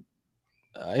even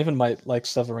might like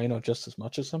Severino just as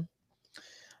much as him.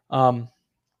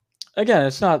 Again,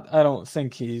 it's not. I don't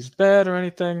think he's bad or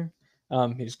anything.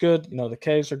 He's good. The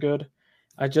Ks are good.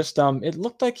 I just it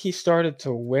looked like he started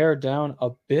to wear down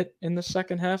a bit in the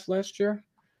second half last year.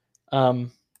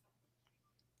 Again,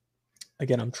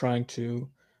 I'm trying to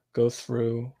go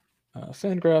through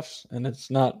Fangraphs, and it's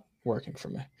not working for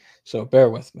me. So bear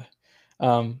with me.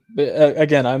 But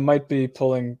again, I might be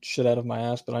pulling shit out of my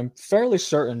ass, but I'm fairly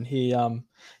certain he,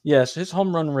 yes, his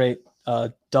home run rate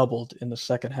doubled in the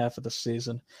second half of the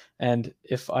season. And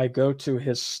if I go to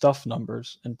his stuff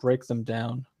numbers and break them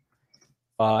down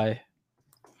by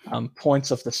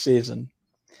points of the season,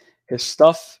 his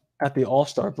stuff at the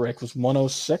All-Star break was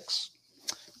 106,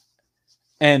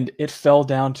 and it fell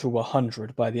down to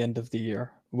 100 by the end of the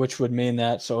year, which would mean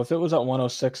that, so if it was at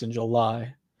 106 in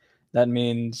July, that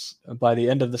means by the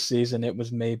end of the season, it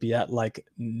was maybe at like,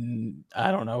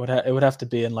 I don't know, it would have to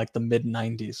be in like the mid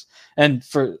 90s. And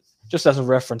for just as a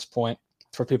reference point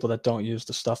for people that don't use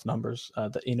the stuff numbers,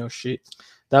 the Eno sheet,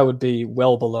 that would be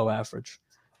well below average.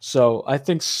 So I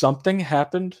think something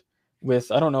happened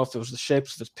with, I don't know if it was the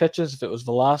shapes of his pitches, if it was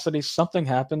velocity, something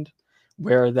happened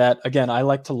where that, again, I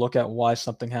like to look at why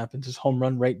something happened. His home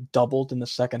run rate doubled in the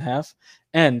second half,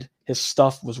 and his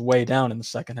stuff was way down in the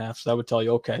second half. So that would tell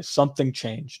you, okay, something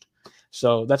changed.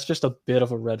 So that's just a bit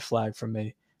of a red flag for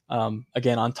me.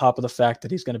 Again, on top of the fact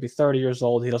that he's going to be 30 years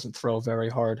old, he doesn't throw very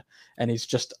hard, and he's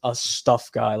just a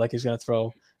stuff guy. Like, he's going to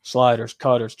throw sliders,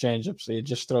 cutters, changeups. He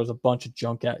just throws a bunch of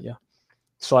junk at you.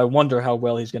 So I wonder how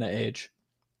well he's going to age.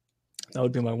 That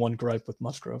would be my one gripe with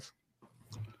Musgrove.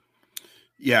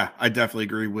 Yeah, I definitely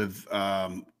agree with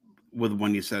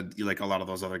when you said you like a lot of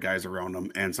those other guys around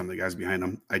him and some of the guys behind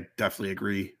him. I definitely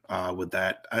agree with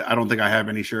that. I don't think I have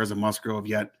any shares of Musgrove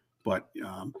yet, but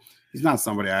he's not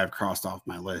somebody I have crossed off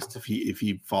my list. If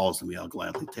he falls to me, I'll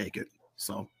gladly take it.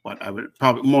 So, but I would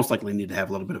probably most likely need to have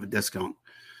a little bit of a discount.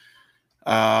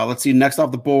 Let's see. Next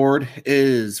off the board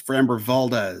is Framber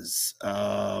Valdez.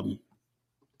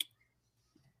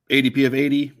 ADP of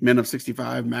 80, min of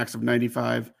 65, max of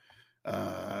 95.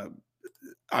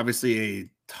 Obviously a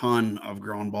ton of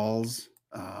ground balls,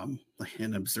 like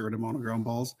an absurd amount of ground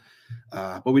balls.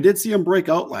 But we did see him break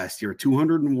out last year,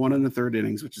 201 in the third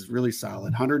innings, which is really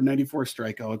solid. 194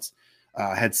 strikeouts,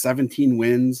 had 17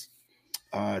 wins,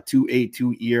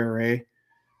 2.82 ERA.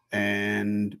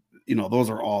 And, those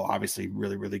are all obviously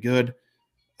really, really good.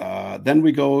 Then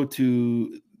we go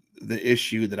to the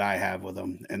issue that I have with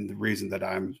him and the reason that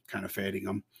I'm kind of fading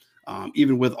him.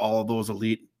 Even with all of those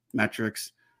elite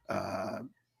metrics,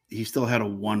 he still had a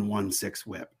 1.16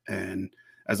 whip. And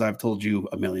as I've told you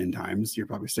a million times, you're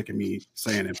probably sick of me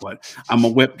saying it, but I'm a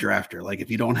whip drafter. Like,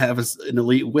 if you don't have an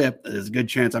elite whip, there's a good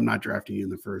chance I'm not drafting you in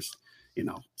the first,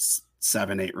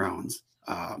 7-8 rounds.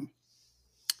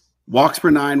 Walks per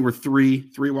 9 were three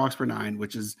walks per 9,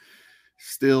 which is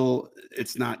still,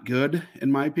 it's not good in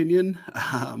my opinion.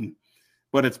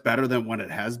 But it's better than what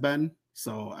it has been.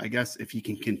 So I guess if he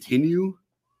can continue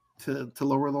to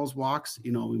lower those walks,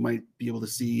 we might be able to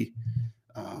see,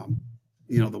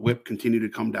 the whip continue to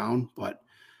come down. But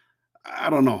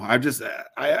I don't know. I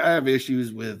have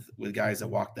issues with guys that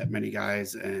walk that many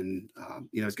guys, and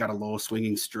he's got a low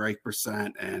swinging strike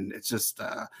percent, and it's just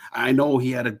I know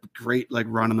he had a great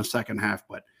run in the second half,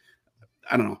 but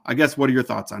I don't know. I guess what are your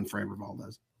thoughts on Framber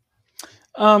Valdez?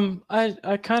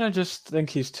 I kind of just think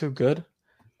he's too good.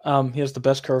 He has the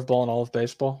best curveball in all of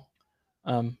baseball.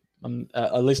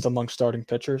 At least among starting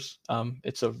pitchers.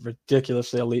 It's a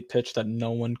ridiculously elite pitch that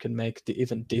no one can make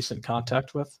even decent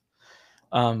contact with.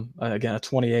 Again, a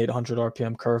 2,800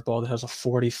 RPM curveball that has a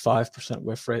 45%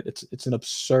 whiff rate. It's an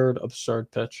absurd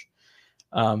pitch.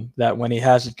 That when he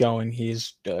has it going,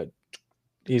 he's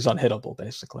unhittable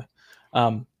basically.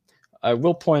 I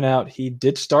will point out he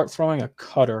did start throwing a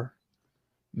cutter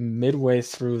midway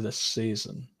through the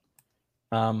season.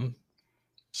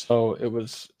 So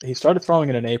he started throwing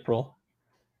it in April,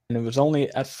 and it was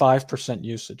only at 5%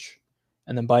 usage.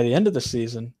 And then by the end of the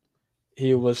season,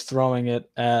 he was throwing it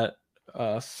at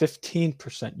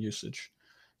 15% usage.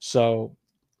 So,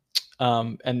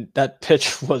 and that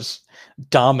pitch was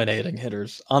dominating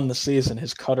hitters on the season.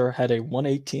 His cutter had a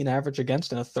 118 average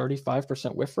against and a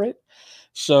 35% whiff rate.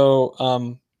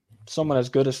 So, someone as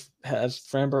good as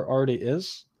Framber already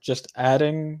is, just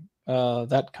adding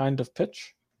that kind of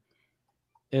pitch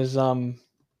is I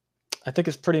think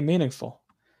is pretty meaningful.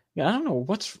 Yeah, I don't know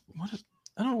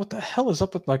I don't know what the hell is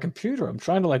up with my computer. I'm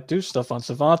trying to do stuff on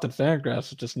Savant and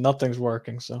Fangraphs, just nothing's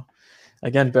working. So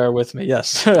again, bear with me.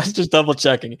 Yes, just double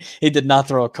checking. He did not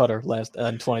throw a cutter last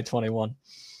in 2021.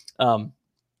 So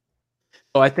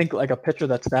I think a pitcher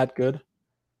that's that good,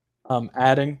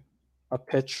 adding a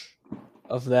pitch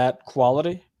of that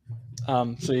quality.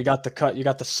 So you got the cut, you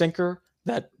got the sinker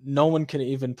that no one can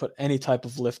even put any type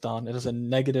of lift on. It is a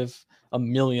negative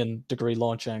 1,000,000-degree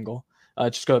launch angle.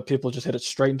 People just hit it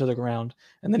straight into the ground.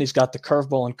 And then he's got the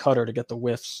curveball and cutter to get the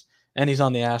whiffs. And he's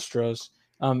on the Astros.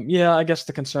 Yeah, I guess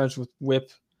the concerns with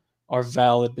whip are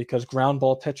valid because ground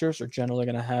ball pitchers are generally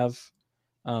going to have,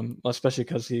 especially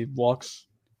because he walks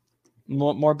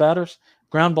more batters,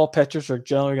 ground ball pitchers are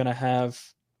generally going to have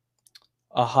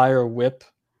a higher whip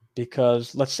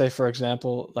because, let's say, for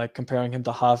example, comparing him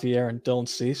to Javier and Dylan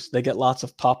Cease, they get lots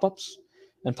of pop-ups,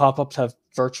 and pop-ups have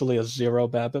virtually a 0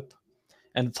 BABIP,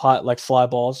 and fly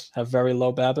balls have very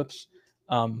low BABIPs.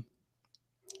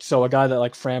 So a guy that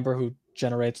Framber, who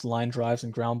generates line drives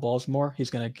and ground balls more, he's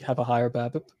going to have a higher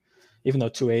BABIP, even though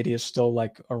 280 is still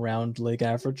around league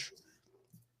average.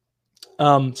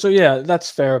 So yeah,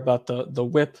 that's fair about the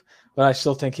whip, but I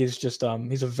still think he's just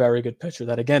he's a very good pitcher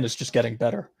that again is just getting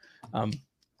better.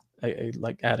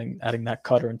 Adding that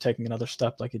cutter and taking another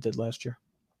step like he did last year.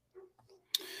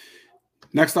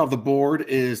 Next off the board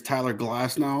is Tyler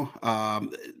Glasnow.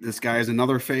 This guy is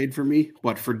another fade for me,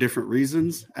 but for different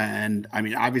reasons. And I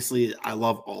mean, obviously, I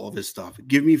love all of his stuff.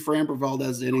 Give me Framber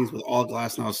Valdez innings with all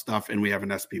Glasnow's stuff, and we have an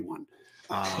SP1.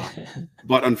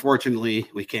 But unfortunately,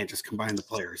 we can't just combine the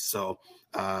players. So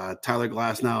Tyler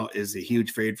Glasnow is a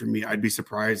huge fade for me. I'd be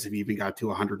surprised if he even got to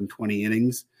 120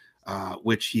 innings,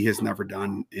 which he has never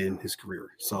done in his career.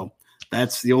 So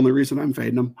that's the only reason I'm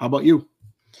fading him. How about you?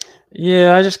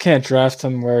 Yeah, I just can't draft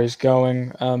him where he's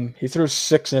going. He threw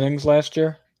 6 innings last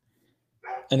year,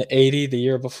 and 80 the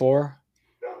year before,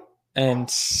 and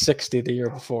 60 the year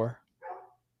before.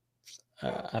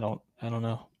 I don't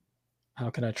know. How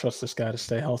can I trust this guy to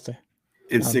stay healthy?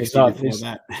 In 60 before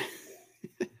that.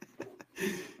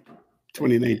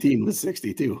 2019 was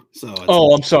 62. So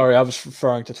I'm sorry. I was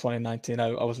referring to 2019.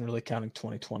 I wasn't really counting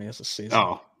 2020 as a season.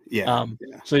 Oh, yeah.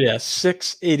 So yeah,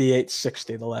 688,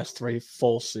 60 the last 3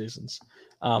 full seasons.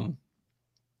 Yeah,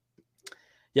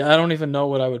 I don't even know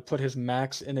what I would put his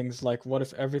max innings like. What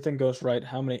if everything goes right?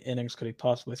 How many innings could he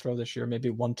possibly throw this year?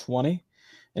 Maybe 120.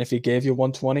 And if he gave you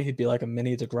 120, he'd be like a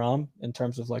mini DeGrom in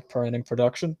terms of like per inning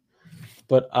production.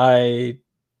 But I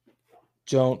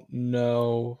don't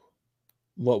know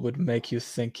what would make you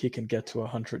think he can get to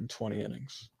 120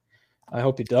 innings. I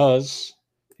hope he does.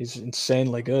 He's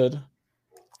insanely good.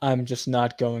 I'm just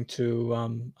not going to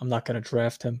I'm not going to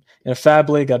draft him. In a fab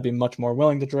league, I'd be much more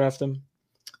willing to draft him.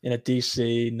 In a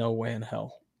DC, no way in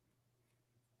hell.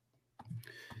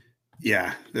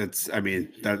 Yeah, I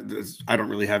don't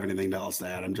really have anything else to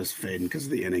add. I'm just fading because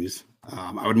of the innings.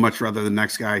 I would much rather the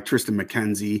next guy, Tristan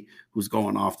McKenzie, who's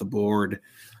going off the board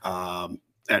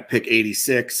at pick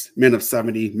 86, min of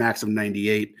 70, max of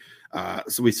 98.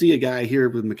 So we see a guy here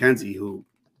with McKenzie who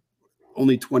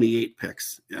only 28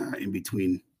 picks in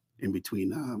between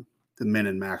the min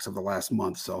and max of the last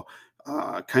month. So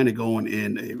kind of going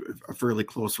in a fairly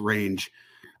close range.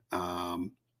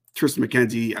 Tristan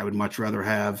McKenzie, I would much rather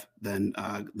have than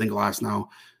Glasnow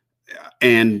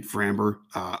and Framber.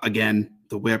 Again,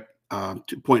 the whip,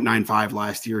 2.95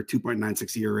 last year,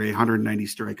 2.96 ERA, 190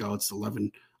 strikeouts,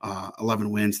 11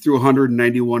 wins, through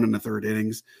 191 in the third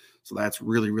innings. So that's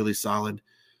really, really solid.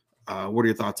 What are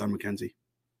your thoughts on McKenzie?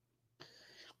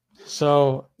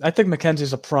 So I think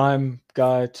McKenzie's a prime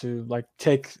guy to like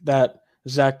take that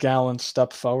Zach Gallen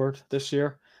step forward this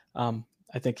year.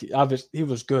 I think he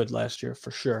was good last year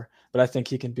for sure, but I think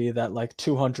he can be that like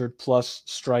 200 plus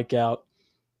strikeout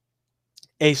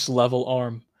ace level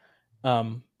arm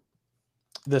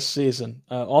this season.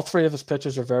 All 3 of his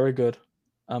pitches are very good,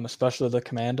 especially the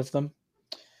command of them.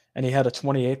 And he had a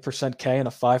 28% K and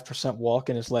a 5% walk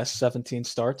in his last 17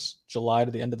 starts, July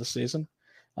to the end of the season.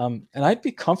 And I'd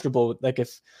be comfortable, like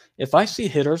if I see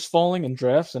hitters falling in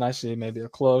drafts and I see maybe a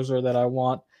closer that I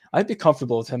want, I'd be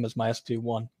comfortable with him as my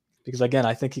SP1 because again,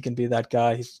 I think he can be that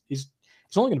guy. He's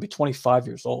only going to be 25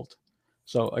 years old,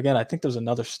 so again, I think there's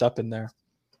another step in there,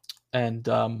 and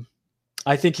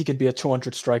I think he could be a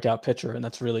 200 strikeout pitcher, and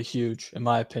that's really huge in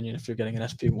my opinion. If you're getting an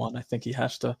SP1, I think he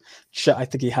has to. I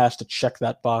think he has to check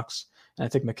that box, and I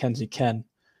think McKenzie can.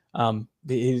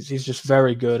 He's just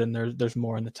very good, and there's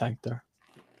more in the tank there.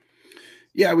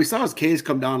 Yeah, we saw his Ks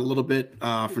come down a little bit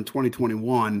from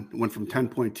 2021. It went from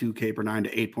 10.2 K per 9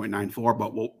 to 8.94.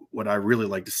 But what I really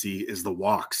like to see is the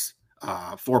walks,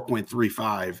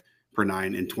 4.35 per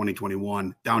 9 in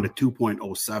 2021, down to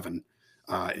 2.07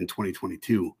 in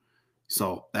 2022.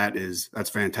 So that's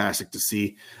fantastic to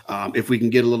see. If we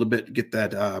can get a little bit, get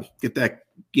that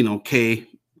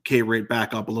K rate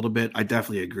back up a little bit, I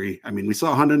definitely agree. I mean, we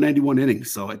saw 191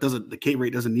 innings, so the K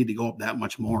rate doesn't need to go up that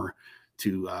much more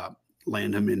to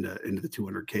land him into the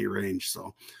 200K range.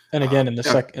 So, and again, in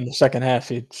the second half,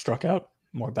 he struck out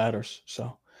more batters.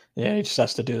 So, yeah, he just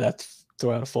has to do that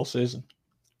throughout a full season.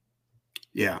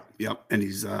 Yeah, yep. And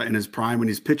he's in his prime when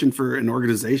he's pitching for an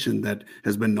organization that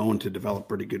has been known to develop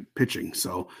pretty good pitching.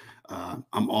 So,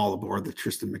 I'm all aboard the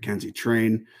Tristan McKenzie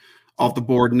train. Off the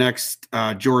board next,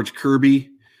 George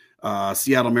Kirby,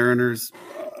 Seattle Mariners.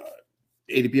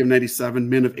 ADP of 97,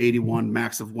 min of 81,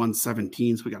 max of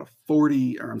 117. So we got a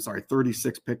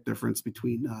 36 pick difference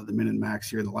between the min and max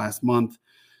here in the last month.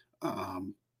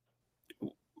 Go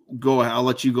ahead. I'll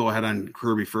let you go ahead on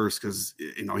Kirby first because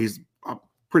he's a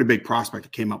pretty big prospect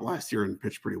that came up last year and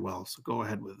pitched pretty well. So go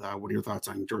ahead with what are your thoughts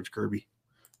on George Kirby?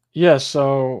 Yeah.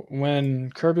 So when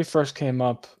Kirby first came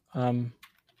up,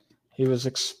 he was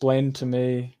explained to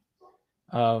me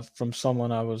from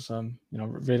someone I was,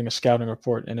 reading a scouting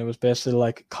report, and it was basically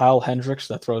like Kyle Hendricks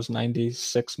that throws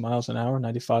 96 miles an hour,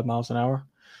 95 miles an hour,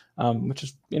 which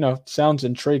is, sounds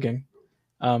intriguing.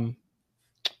 I'm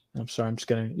sorry, I'm just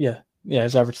getting,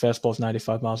 his average fastball is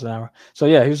 95 miles an hour. So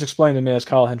yeah, he was explained to me as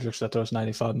Kyle Hendricks that throws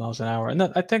 95 miles an hour, and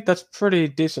I think that's pretty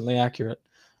decently accurate.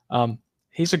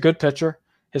 He's a good pitcher.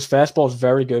 His fastball is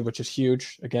very good, which is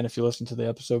huge. Again, if you listen to the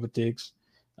episode with Deegs,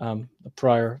 the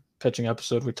prior pitching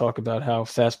episode, we talk about how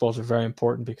fastballs are very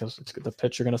important because it's the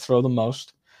pitch you're going to throw the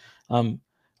most.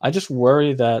 I just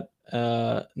worry that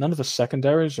none of the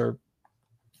secondaries are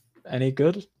any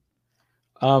good,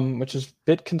 which is a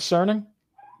bit concerning.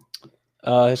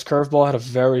 His curveball had a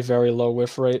very, very low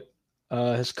whiff rate.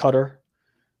 His cutter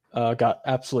got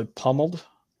absolutely pummeled.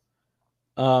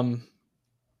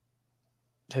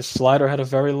 His slider had a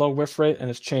very low whiff rate, and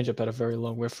his changeup had a very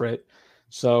low whiff rate.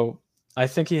 So I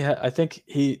think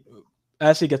he,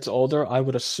 as he gets older, I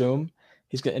would assume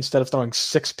instead of throwing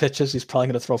 6 pitches, he's probably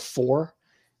going to throw 4,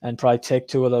 and probably take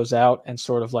 2 of those out and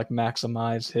sort of like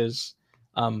maximize his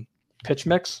pitch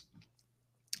mix.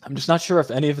 I'm just not sure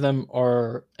if any of them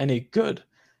are any good.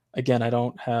 Again, I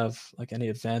don't have like any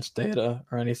advanced data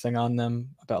or anything on them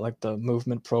about like the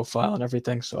movement profile and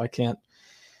everything, so I can't.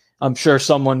 I'm sure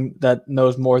someone that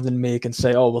knows more than me can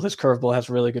say, oh, well, his curveball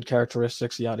has really good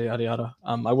characteristics, yada, yada, yada.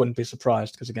 I wouldn't be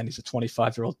surprised because, again, he's a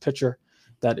 25-year-old pitcher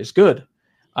that is good.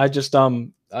 I just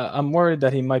I'm worried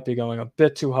that he might be going a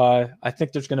bit too high. I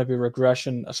think there's going to be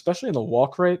regression, especially in the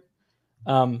walk rate.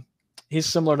 He's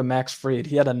similar to Max Fried.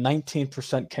 He had a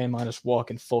 19% K- walk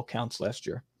in full counts last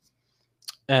year.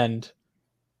 And,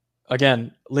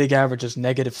 again, league average is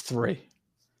 -3.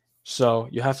 So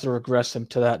you have to regress him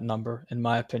to that number, in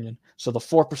my opinion. So the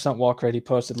 4% walk rate he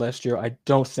posted last year, I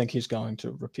don't think he's going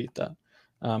to repeat that.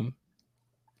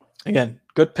 Again,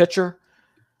 good pitcher.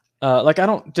 I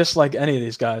don't dislike any of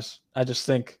these guys. I just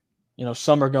think,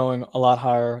 some are going a lot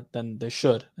higher than they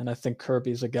should. And I think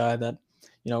Kirby's a guy that,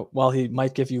 while he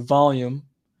might give you volume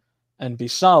and be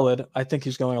solid, I think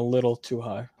he's going a little too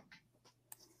high.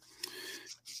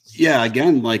 Yeah,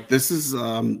 again, like this is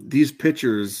these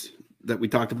pitchers that we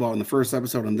talked about in the first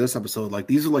episode and this episode, like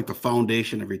these are like the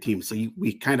foundation of your team. So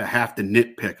we kind of have to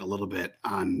nitpick a little bit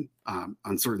on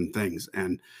certain things.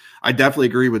 And I definitely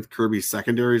agree with Kirby's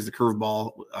secondaries. The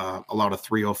curveball allowed a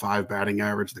 305 batting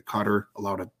average. The cutter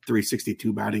allowed a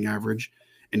 362 batting average,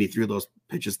 and he threw those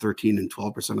pitches 13 and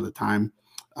 12% of the time.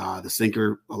 The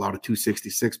sinker allowed a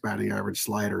 266 batting average,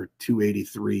 slider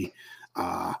 283.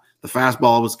 The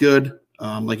fastball was good,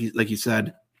 like you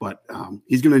said. But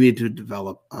he's going to need to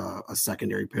develop a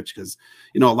secondary pitch because,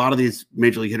 a lot of these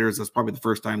major league hitters, that's probably the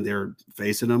first time they're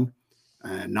facing him.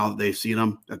 And now that they've seen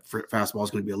him, that fastball is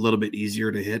going to be a little bit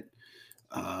easier to hit.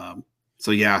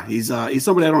 So, yeah, he's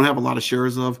somebody I don't have a lot of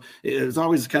shares of. It's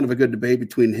always kind of a good debate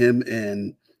between him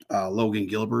and Logan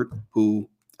Gilbert, who,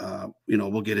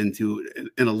 we'll get into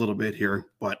in a little bit here.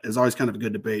 But it's always kind of a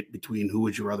good debate between who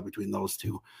would you rather between those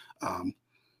two.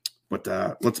 But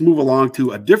let's move along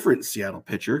to a different Seattle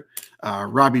pitcher,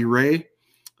 Robbie Ray,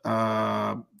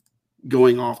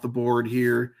 going off the board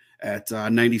here at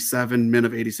 97, min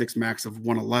of 86, max of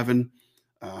 111.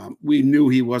 We knew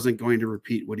he wasn't going to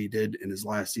repeat what he did in his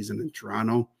last season in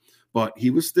Toronto, but he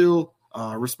was still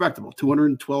respectable.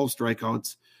 212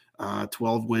 strikeouts,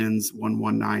 12 wins,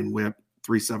 119 whip,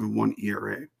 3.71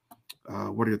 ERA.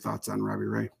 What are your thoughts on Robbie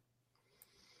Ray?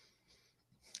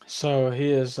 So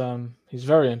he's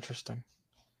very interesting.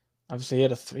 Obviously, he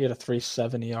had a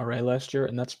 3.7 ERA last year,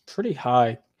 and that's pretty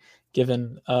high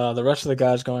given the rest of the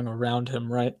guys going around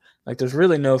him, right? Like, there's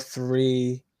really no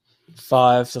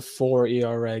 3.5 to 4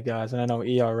 ERA guys, and I know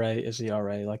ERA is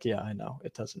ERA. Like, yeah, I know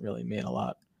it doesn't really mean a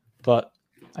lot, but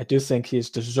I do think he's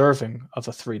deserving of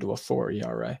a 3 to a 4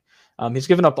 ERA. He's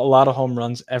given up a lot of home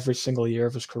runs every single year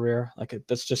of his career. Like,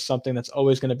 that's just something that's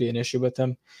always going to be an issue with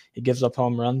him. He gives up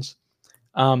home runs.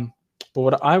 But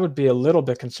what I would be a little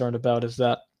bit concerned about is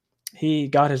that he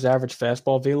got his average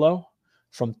fastball velo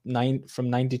from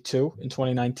 92 in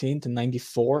 2019 to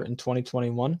 94 in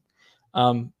 2021,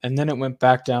 and then it went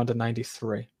back down to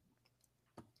 93.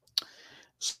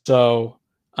 So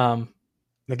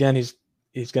again,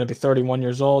 he's going to be 31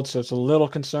 years old, so it's a little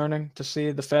concerning to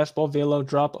see the fastball velo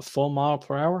drop a full mile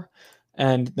per hour,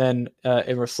 and then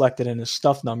it reflected in his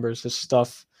stuff numbers. His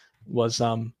stuff was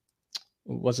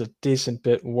a decent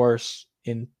bit worse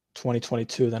in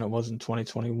 2022 than it was in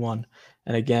 2021.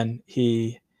 And again,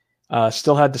 he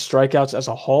still had the strikeouts as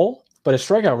a whole, but his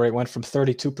strikeout rate went from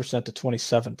 32% to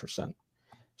 27%.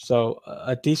 So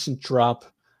a decent drop.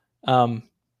 I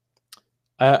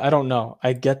don't know.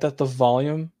 I get that the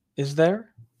volume is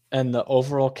there and the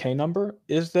overall K number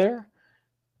is there,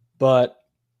 but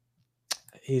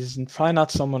he's probably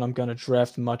not someone I'm going to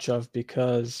draft much of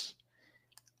because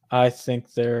I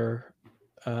think there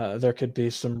could be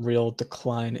some real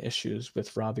decline issues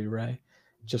with Robbie Ray,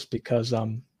 just because I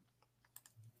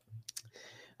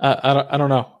don't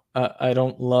know. I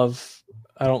don't love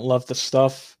the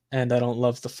stuff, and I don't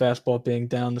love the fastball being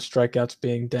down, the strikeouts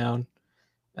being down.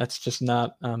 That's just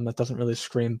not that doesn't really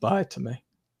scream by to me.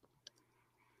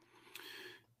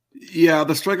 Yeah,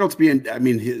 the strikeouts being, I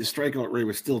mean, his strikeout rate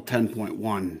was still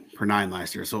 10.1 per nine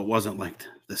last year. So it wasn't like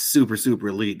the super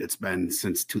elite it's been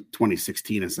since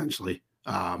 2016, essentially.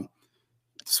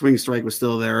 Swing strike was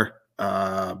still there.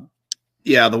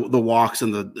 Yeah, the walks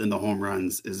and the home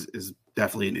runs is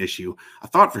definitely an issue. I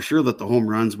thought for sure that the home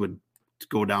runs would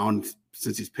go down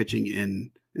since he's pitching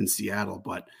in Seattle,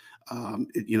 but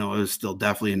it was still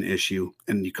definitely an issue.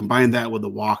 And you combine that with the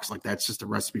walks, like that's just a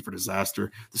recipe for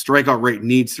disaster. The strikeout rate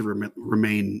needs to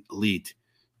remain elite,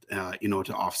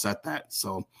 to offset that.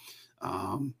 So,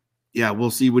 yeah,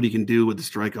 we'll see what he can do with the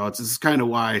strikeouts. This is kind of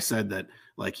why I said that,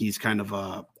 like, he's kind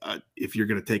of if you're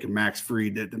going to take a Max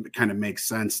Fried, that kind of makes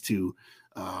sense to,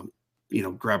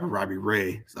 grab a Robbie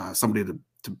Ray, somebody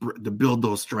to build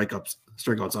those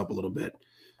strikeouts up a little bit.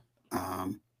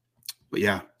 But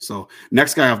yeah, so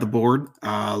next guy off the board,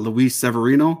 Luis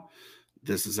Severino.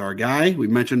 This is our guy. We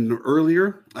mentioned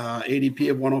earlier,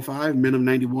 ADP of 105, min of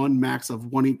 91, max of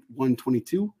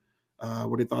 122. What are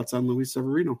your thoughts on Luis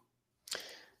Severino?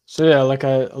 So yeah, like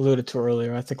I alluded to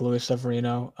earlier, I think Luis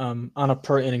Severino, on a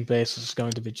per inning basis, is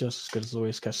going to be just as good as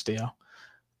Luis Castillo.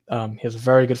 He has a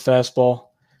very good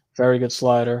fastball, very good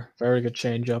slider, very good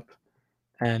changeup,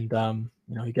 and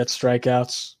he gets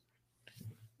strikeouts.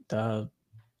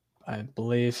 I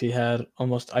believe he had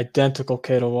almost identical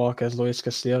K to walk as Luis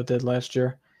Castillo did last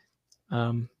year.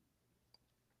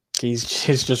 He's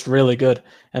just really good.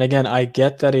 And again, I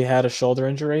get that he had a shoulder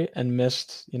injury and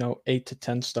missed 8 to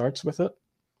 10 starts with it,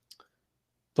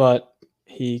 but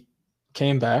he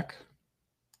came back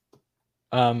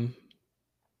in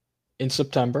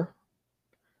September,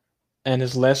 and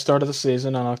his last start of the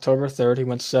season on October 3rd, he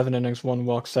went 7 innings, 1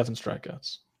 walk, 7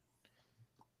 strikeouts.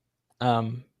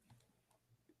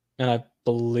 And I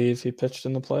believe he pitched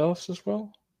in the playoffs as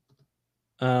well.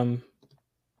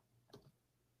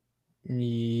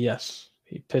 Yes,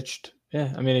 he pitched.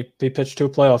 Yeah, I mean, he pitched 2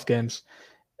 playoff games.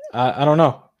 I don't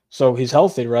know. So he's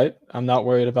healthy, right? I'm not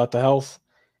worried about the health.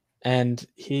 And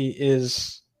he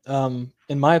is,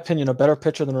 in my opinion, a better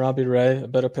pitcher than Robbie Ray, a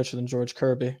better pitcher than George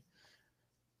Kirby.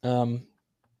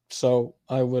 So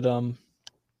I will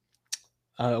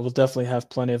definitely have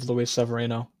plenty of Luis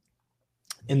Severino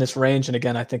in this range. And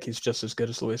again, I think he's just as good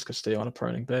as Luis Castillo on a per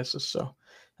inning basis. So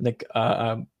I think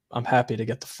I'm happy to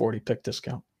get the 40 pick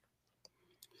discount.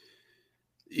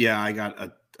 Yeah, I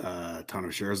got a ton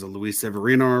of shares of Luis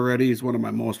Severino already. He's one of my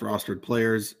most rostered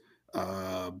players.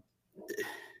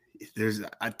 There's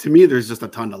to me, there's just a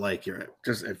ton to like here.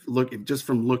 Just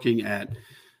from looking at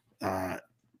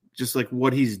just like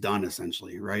what he's done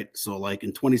essentially, right? So like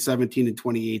in 2017 and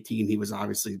 2018, he was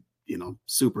obviously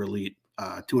super elite.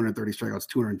 230 strikeouts,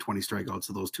 220 strikeouts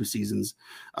of those 2 seasons.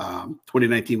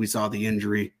 2019, we saw the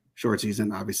injury, short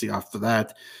season, obviously after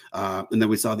that. And then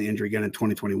we saw the injury again in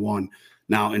 2021.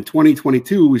 Now in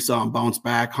 2022, we saw him bounce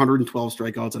back, 112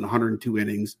 strikeouts and 102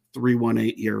 innings,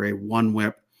 3.18 ERA, 1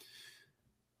 WHIP.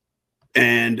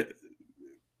 And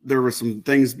there were some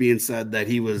things being said that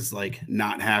he was like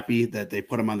not happy that they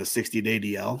put him on the 60-day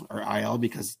DL or IL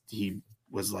because he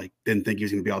was like, didn't think he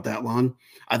was going to be out that long.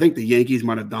 I think the Yankees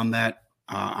might have done that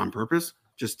on purpose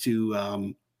just to,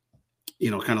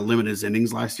 kind of limit his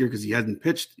innings last year because he hadn't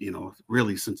pitched,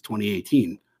 really since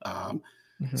 2018.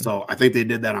 So I think they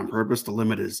did that on purpose to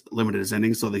limit his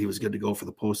innings so that he was good to go for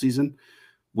the postseason,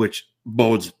 which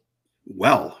bodes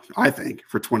well, I think,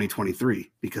 for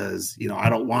 2023 because, I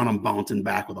don't want him bouncing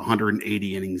back with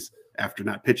 180 innings after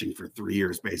not pitching for 3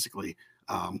 years, basically.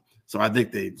 So I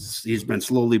think he's been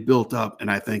slowly built up,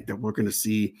 and I think that we're going to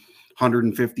see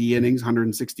 150 innings,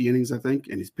 160 innings, I think,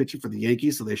 and he's pitching for the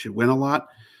Yankees, so they should win a lot.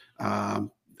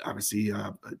 Obviously,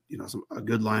 a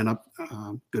good lineup,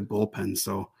 good bullpen.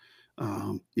 So,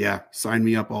 yeah, sign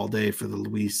me up all day for the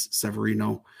Luis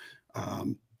Severino.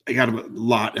 I got him a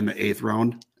lot in the 8th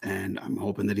round, and I'm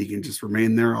hoping that he can just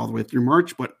remain there all the way through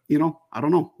March. But, I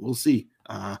don't know. We'll see.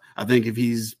 I think if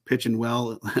he's pitching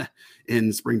well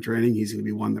in spring training, he's going to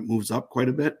be one that moves up quite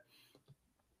a bit.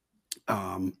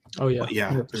 Oh yeah, but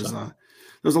yeah,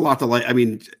 there's a lot to like. I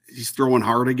mean, he's throwing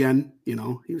hard again. He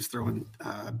was throwing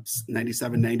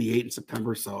 97, 98 in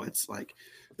September. So it's like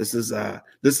this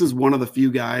is one of the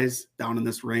few guys down in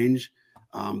this range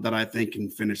that I think can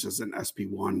finish as an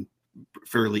SP1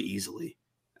 fairly easily.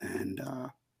 And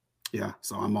yeah,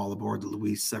 so I'm all aboard the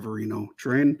Luis Severino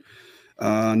train.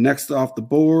 Next off the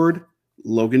board,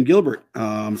 Logan Gilbert.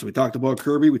 So we talked about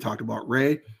Kirby, we talked about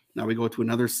Ray. Now we go to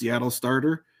another Seattle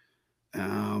starter.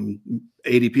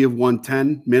 ADP of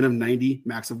 110, min of 90,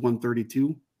 max of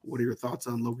 132. What are your thoughts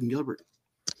on Logan Gilbert?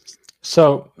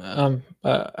 So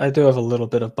I do have a little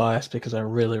bit of bias because I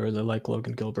really, really like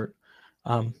Logan Gilbert.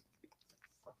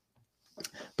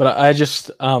 But I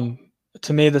just,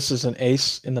 to me, this is an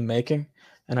ace in the making,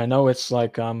 and I know it's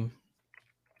like,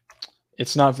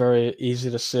 it's not very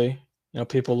easy to see. You know,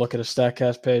 people look at a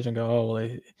Statcast page and go, "Oh,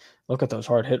 well, look at those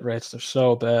hard hit rates; they're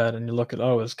so bad." And you look at,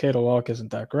 "Oh, his Cato walk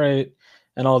isn't that great,"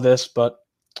 and all this. But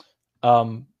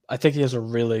I think he has a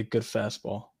really good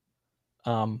fastball.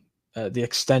 The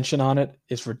extension on it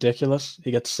is ridiculous.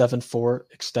 He gets 7.4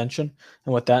 extension,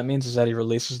 and what that means is that he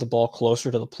releases the ball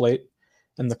closer to the plate,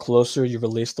 and the closer you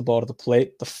release the ball to the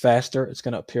plate, the faster it's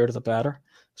going to appear to the batter.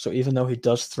 So even though he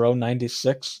does throw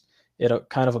 96, it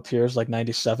kind of appears like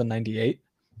 97, 98,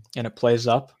 and it plays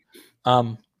up.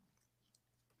 And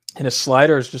his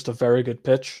slider is just a very good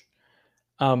pitch.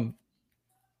 And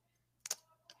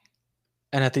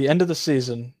at the end of the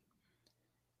season,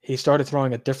 he started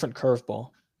throwing a different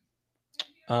curveball.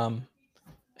 And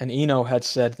Eno had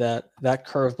said that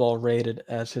curveball rated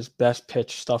as his best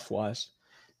pitch stuff-wise.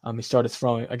 He started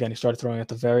throwing at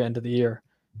the very end of the year.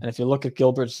 And if you look at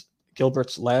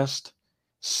Gilbert's last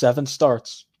 7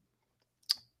 starts,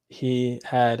 he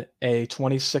had a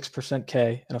 26%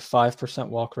 K and a 5%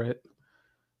 walk rate,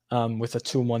 with a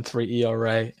 2.13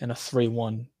 ERA and a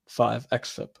 3.15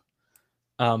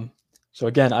 xFIP. So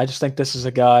again, I just think this is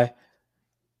a guy.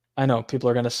 I know people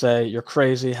are going to say you're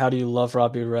crazy. How do you love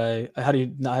Robbie Ray? How do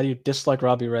you dislike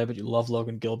Robbie Ray, but you love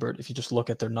Logan Gilbert if you just look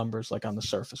at their numbers like on the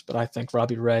surface? But I think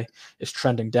Robbie Ray is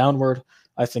trending downward.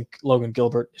 I think Logan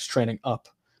Gilbert is trending up.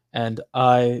 And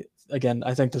I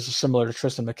think this is similar to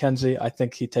Tristan McKenzie. I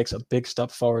think he takes a big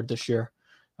step forward this year.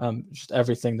 Just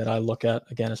everything that I look at,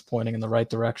 again, is pointing in the right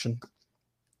direction.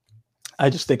 I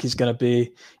just think he's going to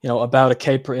be, about a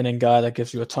K per inning guy that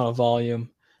gives you a ton of volume.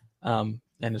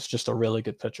 And it's just a really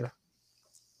good pitcher.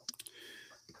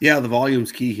 Yeah, the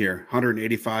volume's key here.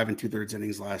 185 and 2/3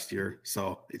 innings last year.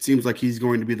 So it seems like he's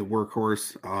going to be the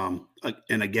workhorse.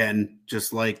 And again,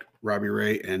 just like Robbie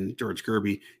Ray and George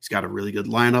Kirby, he's got a really good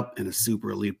lineup and a super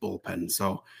elite bullpen.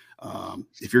 So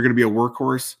if you're going to be a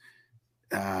workhorse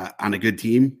on a good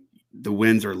team, the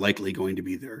wins are likely going to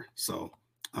be there. So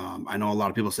I know a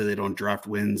lot of people say they don't draft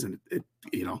wins, and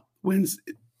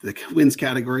the wins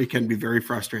category can be very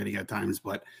frustrating at times,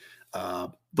 but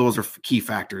those are key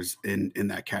factors in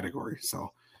that category.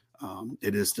 So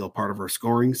it is still part of our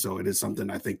scoring. So it is something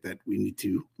I think that we need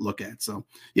to look at. So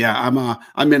yeah,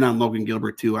 I'm in on Logan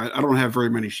Gilbert too. I don't have very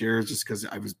many shares just because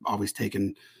I was always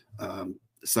taking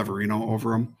Severino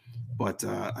over him, but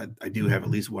I do have at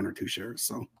least 1 or 2 shares.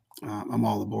 So I'm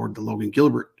all aboard the Logan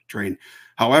Gilbert train.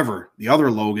 However, the other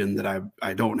Logan that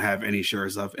I don't have any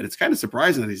shares of, and it's kind of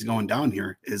surprising that he's going down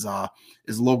here, is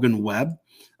Logan Webb.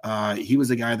 He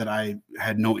was a guy that I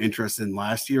had no interest in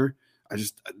last year.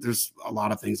 There's a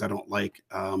lot of things I don't like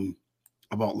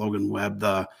about Logan Webb.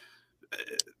 The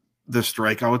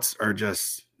strikeouts are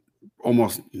just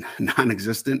almost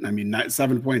non-existent. I mean,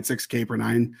 7.6 K per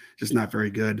 9, just not very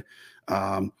good.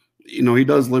 He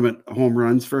does limit home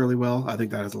runs fairly well. I think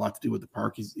that has a lot to do with the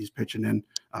park he's pitching in,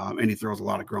 and he throws a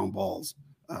lot of ground balls.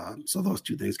 So those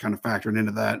 2 things kind of factoring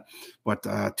into that. But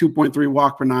 2.3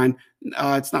 walk per 9,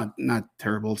 it's not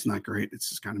terrible. It's not great. It's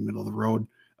just kind of middle of the road.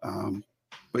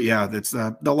 But yeah, that's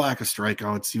the lack of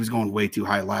strikeouts. He was going way too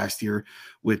high last year,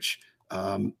 which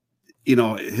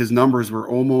his numbers were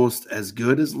almost as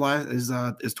good as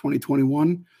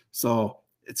 2021. So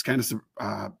it's kind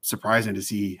of surprising to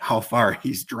see how far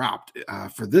he's dropped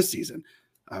for this season.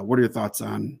 What are your thoughts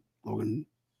on Logan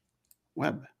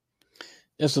Webb?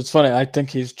 Yes, it's funny. I think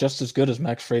he's just as good as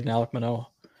Max Fried and Alek Manoah,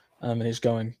 and he's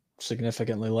going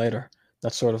significantly later.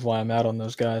 That's sort of why I'm out on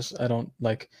those guys. I don't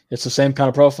like. It's the same kind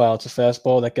of profile. It's a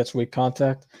fastball that gets weak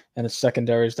contact, and it's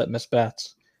secondaries that miss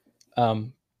bats.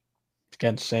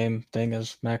 Again, same thing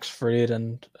as Max Fried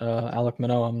and Alek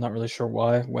Manoah. I'm not really sure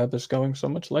why Webb is going so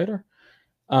much later.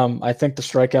 I think the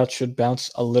strikeout should bounce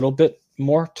a little bit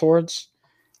more towards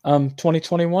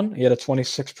 2021. He had a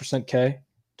 26% K,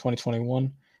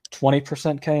 2021,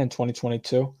 20% K in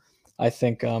 2022. I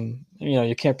think,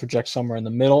 you can't project somewhere in the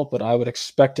middle, but I would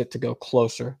expect it to go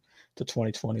closer to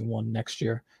 2021 next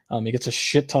year. He gets a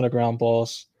shit ton of ground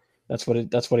balls. That's what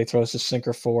he throws his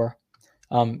sinker for.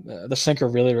 The sinker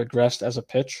really regressed as a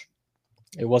pitch.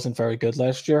 It wasn't very good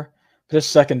last year. But his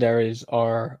secondaries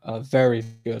are very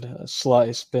good.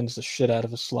 He spins the shit out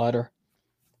of his slider.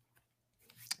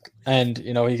 And,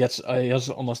 he has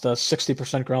almost a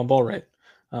 60% ground ball rate.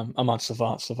 I'm on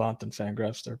Savant and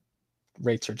Fangraphs. Their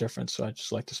rates are different, so I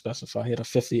just like to specify. He had a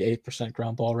 58%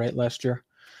 ground ball rate last year.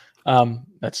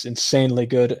 That's insanely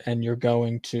good, and you're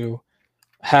going to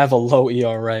have a low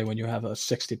ERA when you have a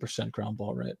 60% ground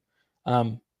ball rate.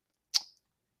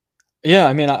 Yeah,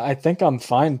 I mean, I think I'm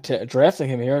fine drafting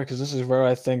him here because this is where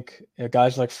I think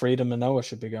guys like Freedom and Noah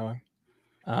should be going.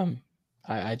 Um,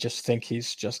 I just think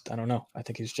he's just I don't know. I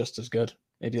think he's just as good.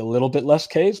 Maybe a little bit less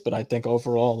Ks, but I think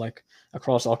overall, like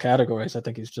across all categories, I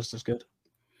think he's just as good.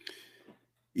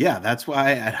 Yeah, that's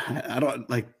why I don't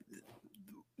like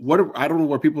I don't know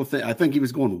what people think. I think he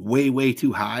was going way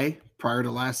too high prior to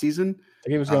last season. I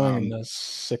think he was going in Um, the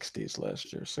 60s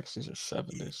last year, 60s or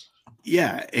 70s,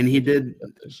 yeah, and he maybe did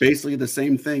 50s. basically the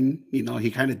same thing. You know,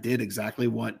 he kind of did exactly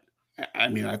what I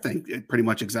mean. I think pretty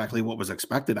much exactly what was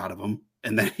expected out of him,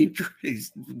 and then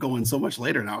he's going so much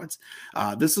later now. It's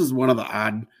this is one of the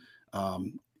odd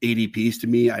ADPs to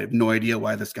me. I have no idea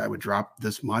why this guy would drop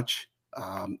this much.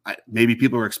 Maybe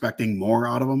people were expecting more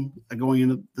out of him going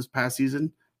into this past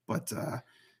season, but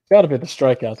Got to be the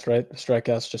strikeouts, right? The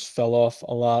strikeouts just fell off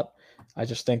a lot. I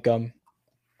just think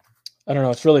I don't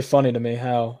know. It's really funny to me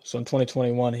how so in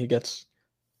 2021 he gets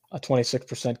a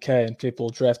 26% K and people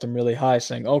draft him really high,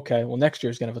 saying, okay, well next year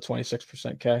he's gonna have a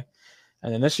 26% K,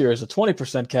 and then this year is a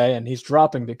 20% K, and he's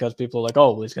dropping because people are like,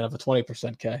 oh, well, he's gonna have a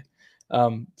 20% K.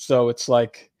 So it's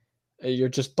like you're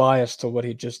just biased to what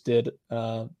he just did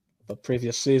the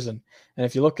previous season. And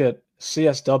if you look at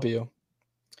CSW,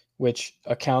 which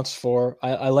accounts for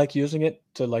I like using it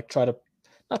to like try to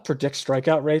not predict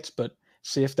strikeout rates, but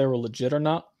see if they were legit or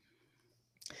not.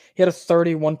 He had a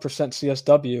 31%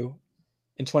 CSW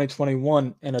in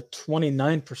 2021 and a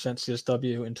 29%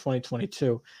 CSW in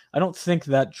 2022. I don't think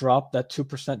that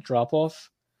 2% drop off,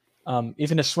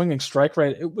 even his swinging strike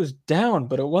rate, it was down,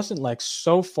 but it wasn't like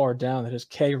so far down that his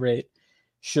K rate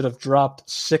should have dropped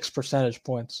 6 percentage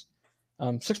points.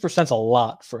 6% is a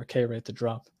lot for a K rate to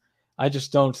drop. I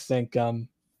just don't think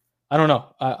I don't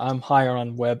know. I'm higher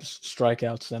on Webb's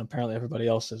strikeouts than apparently everybody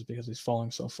else is because he's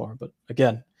falling so far. But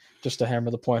again, just to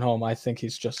hammer the point home, I think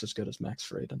he's just as good as Max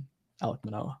Fried and Alek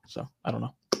Manoah. So I don't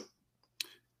know.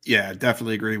 yeah,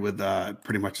 definitely agree with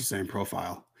pretty much the same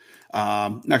profile.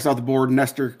 Next off the board,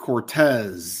 Nestor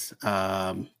Cortez,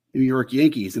 New York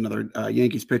Yankees, another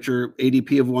Yankees pitcher,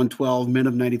 ADP of 112, min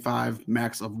of 95,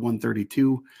 max of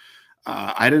 132.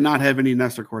 I did not have any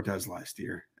Nestor Cortez last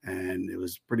year, and it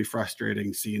was pretty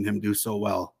frustrating seeing him do so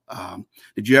well.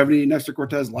 Did you have any Nestor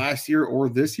Cortez last year or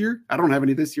this year? I don't have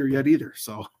any this year yet either.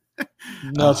 So,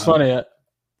 No, it's funny.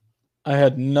 I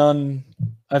had none.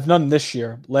 I have none this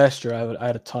year. Last year, I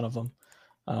had a ton of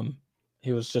them.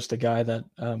 He was just a guy that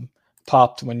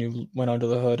popped when you went under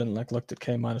the hood and like looked at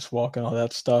K minus walk and all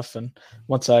that stuff. And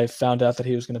once I found out that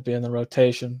he was going to be in the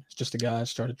rotation, it's just a guy I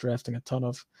started drafting a ton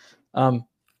of.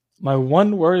 My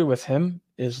one worry with him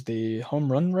is the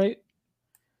home run rate.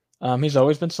 He's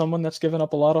always been someone that's given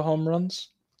up a lot of home runs,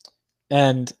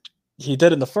 and he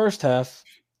did in the first half,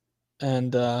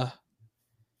 and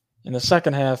in the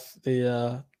second half,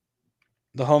 the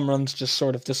home runs just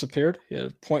sort of disappeared. He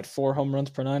had 0.4 home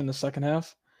runs per nine in the second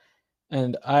half,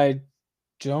 and I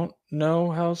don't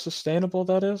know how sustainable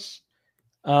that is.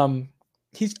 Um,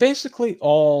 he's basically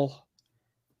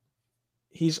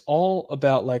he's all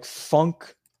about like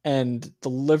funk and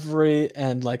delivery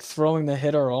and like throwing the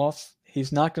hitter off.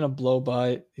 He's not going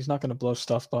to he's not going to blow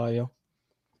stuff by you.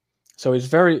 So he's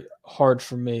very hard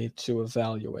for me to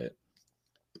evaluate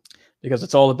because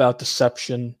it's all about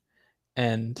deception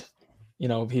and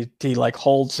he like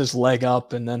holds his leg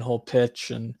up and then he'll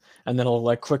pitch and then he'll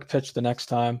like quick pitch the next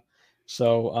time.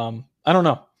 So I don't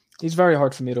know. He's very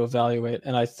hard for me to evaluate,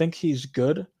 and I think he's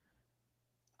good.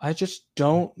 I just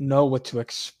don't know what to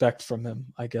expect from him,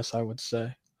 I guess I would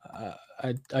say.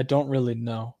 I don't really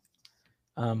know.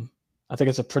 Um, I think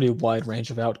it's a pretty wide range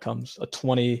of outcomes. A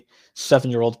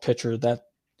 27-year-old pitcher that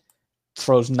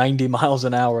throws 90 miles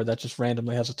an hour that just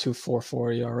randomly has a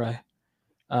 2.44 ERA.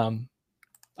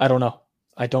 I don't know.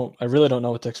 I really don't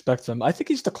know what to expect from him. I think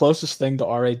he's the closest thing to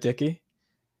R.A. Dickey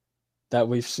that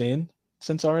we've seen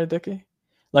since R.A. Dickey.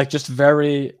 Like just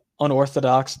very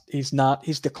unorthodox. He's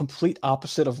the complete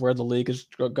opposite of where the league is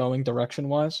going direction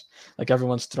wise. Like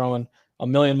everyone's throwing a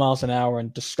million miles an hour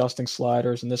and disgusting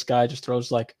sliders, and this guy just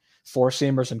throws like four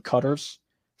seamers and cutters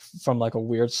from like a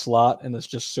weird slot, and it's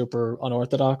just super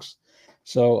unorthodox.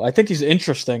 So I think he's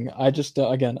interesting. I just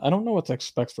again, I don't know what to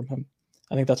expect from him.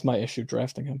 I think that's my issue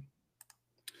drafting him.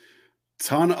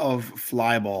 ton of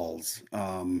fly balls.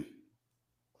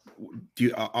 Do you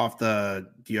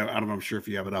do you? I don't know. I'm sure if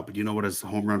you have it up, but do you know what his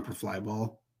home run per fly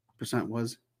ball percent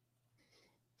was?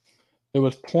 It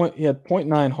was he had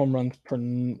 0.9 home runs per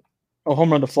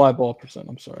home run to fly ball percent.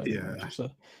 I'm sorry, I didn't know what Yeah. you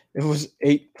said. It was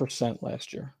 8%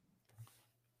 last year.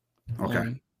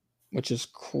 Okay. Which is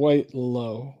quite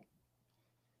low.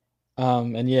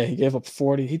 And yeah, he gave up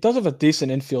 40. He does have a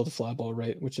decent infield fly ball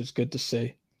rate, which is good to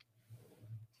see.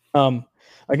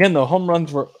 Again, though, home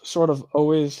runs were sort of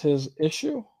always his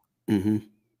issue. Mm-hmm.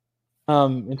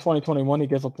 In 2021, he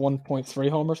gave up 1.3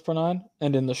 homers per nine,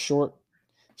 and in the short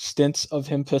stints of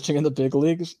him pitching in the big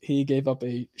leagues, he gave up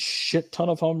a shit ton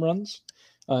of home runs.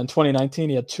 In 2019,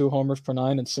 he had 2 homers per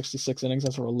nine in 66 innings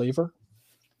as a reliever.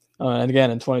 And again,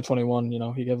 in 2021,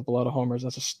 he gave up a lot of homers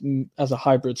as a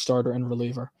hybrid starter and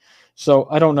reliever. So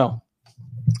I don't know.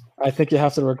 I think you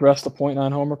have to regress to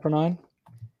 0.9 homer per nine,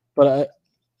 but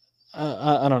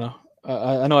I don't know.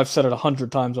 I know I've said it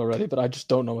 100 times already, but I just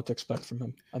don't know what to expect from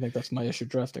him. I think that's my issue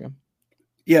drafting him.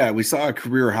 Yeah, we saw a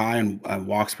career high in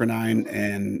walks per nine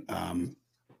and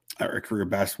or career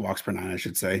best walks per nine, I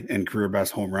should say, and career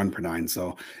best home run per nine.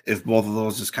 So if both of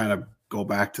those just kind of go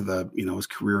back to the his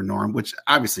career norm, which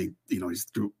obviously he's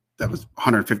through, that was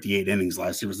 158 innings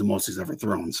last year, was the most he's ever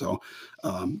thrown. So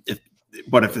if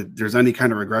there's any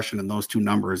kind of regression in those two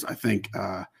numbers, I think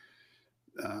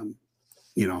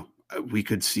we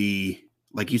could see,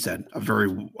 like you said, a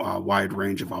very wide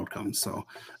range of outcomes. So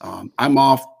I'm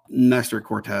off Nestor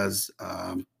Cortez.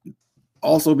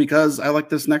 Also because I like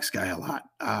this next guy a lot,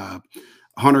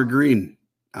 Hunter Green.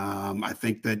 I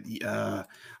think that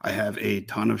I have a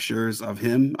ton of shares of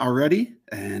him already,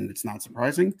 and it's not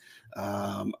surprising.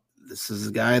 This is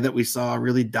a guy that we saw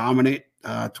really dominate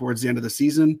towards the end of the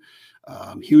season.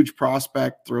 Huge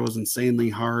prospect, throws insanely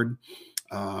hard.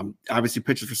 Obviously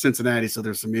pitches for Cincinnati, so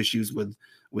there's some issues with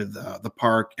the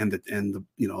park and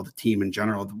the team in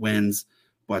general, the wins.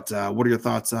 But what are your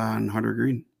thoughts on Hunter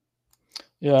Green?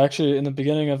 Yeah, actually, in the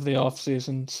beginning of the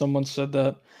offseason, someone said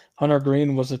that Hunter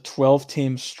Green was a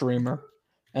 12-team streamer,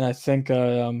 and I think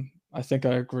I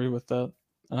agree with that.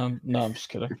 No, I'm just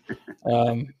kidding.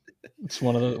 It's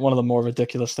one of the more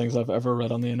ridiculous things I've ever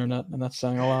read on the internet, and that's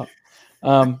saying a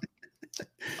lot.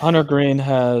 Hunter Green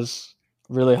has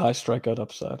really high strikeout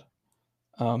upside,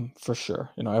 for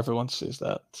sure. Everyone sees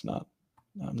that.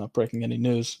 I'm not breaking any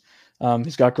news.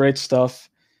 He's got great stuff.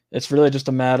 It's really just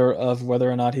a matter of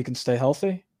whether or not he can stay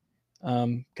healthy,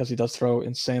 because he does throw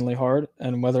insanely hard,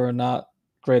 and whether or not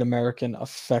Great American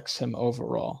affects him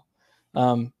overall.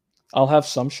 I'll have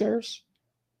some shares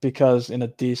because in a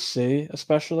DC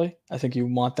especially, I think you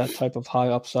want that type of high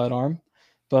upside arm.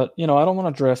 But, I don't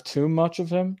want to draft too much of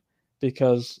him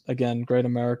because, again, Great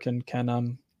American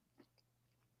can,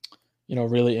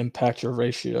 really impact your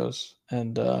ratios.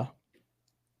 And I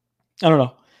don't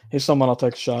know. He's someone I'll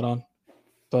take a shot on.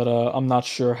 But I'm not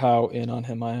sure how in on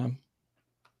him I am.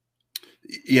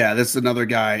 Yeah, this is another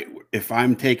guy. If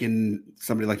I'm taking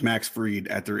somebody like Max Fried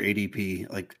at their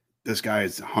ADP, like this guy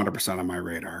is 100% on my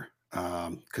radar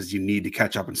because you need to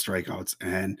catch up in strikeouts.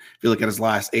 And if you look at his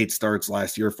last 8 starts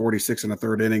last year, 46 and a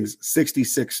third innings,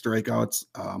 66 strikeouts.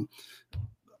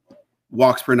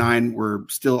 Walks per nine were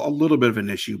still a little bit of an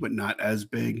issue, but not as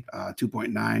big.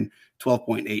 2.9,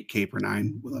 12.8 K per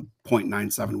nine with a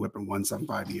 0.97 whip and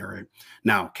 1.75 ERA.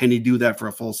 Now, can he do that for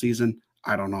a full season?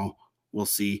 I don't know. We'll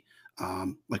see.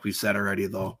 Like we said already,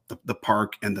 though, the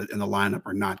park and the lineup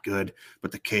are not good,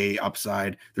 but the K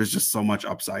upside, there's just so much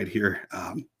upside here.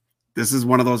 This is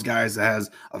one of those guys that has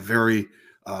a very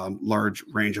large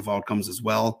range of outcomes as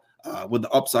well. With the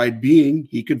upside being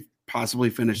he could possibly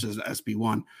finish as an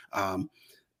SP1.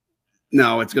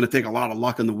 Now it's going to take a lot of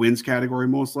luck in the wins category,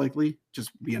 most likely,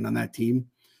 just being on that team.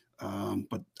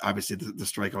 But obviously the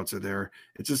strikeouts are there.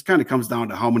 It just kind of comes down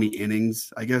to how many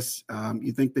innings, I guess,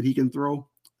 you think that he can throw.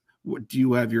 What do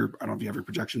you have I don't know if you have your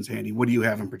projections handy. What do you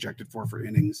have him projected for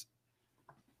innings?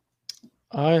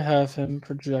 I have him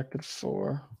projected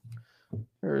for,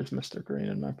 where is Mr. Green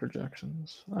in my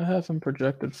projections? I have him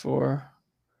projected for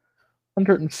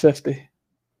 150.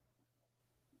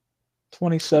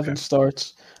 27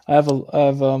 starts. I have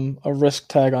a risk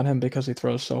tag on him because he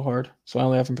throws so hard. So I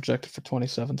only have him projected for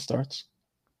 27 starts.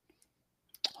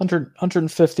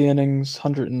 150 innings,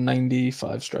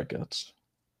 195 strikeouts.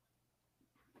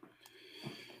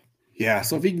 Yeah,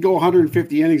 so if he can go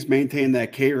 150 innings, maintain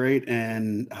that K rate,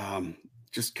 and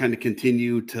just kind of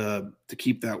continue to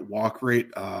keep that walk rate,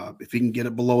 if he can get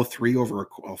it below 3 over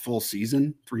a full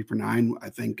season, 3 per 9, I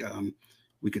think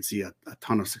we could see a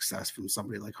ton of success from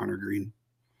somebody like Hunter Green.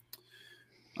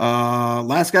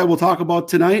 Last guy we'll talk about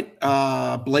tonight,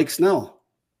 Blake Snell,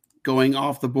 going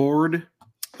off the board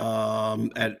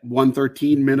at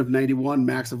 113, min of 91,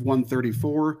 max of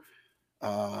 134.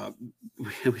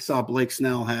 We saw Blake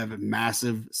Snell have a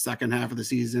massive second half of the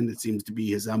season. It seems to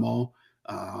be his MO,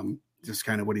 just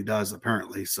kind of what he does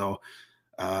apparently. So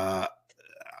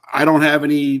I don't have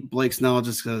any Blake Snell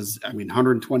just because,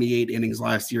 128 innings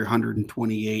last year,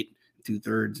 128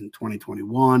 2/3 in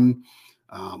 2021,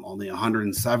 only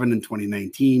 107 in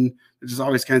 2019. It just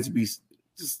always tends to be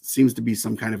just seems to be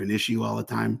some kind of an issue all the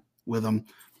time with him.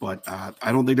 But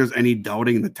I don't think there's any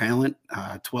doubting the talent.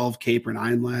 12 K per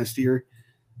 9 last year.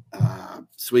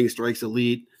 Swing strikes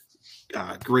elite.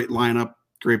 Great lineup.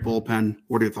 Great bullpen.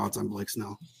 What are your thoughts on Blake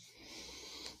Snell?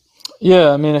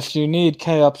 Yeah, I mean, if you need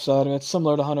K upside, I mean, it's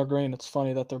similar to Hunter Green. It's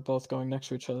funny that they're both going next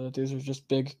to each other. These are just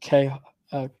big K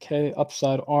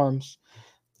upside arms.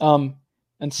 And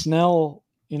Snell,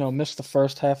 missed the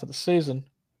first half of the season,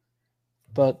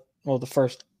 the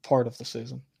first part of the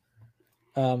season,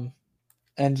 and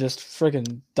just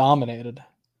friggin' dominated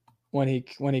when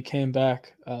he came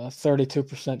back.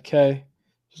 32% K,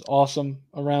 which is awesome,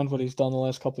 around what he's done the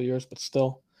last couple of years, but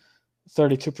still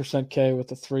 32% K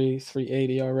with a 3.38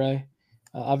 ERA.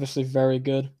 Obviously very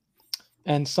good.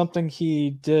 And something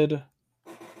he did,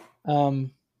 I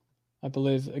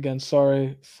believe, again,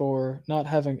 sorry for not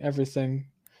having everything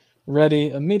ready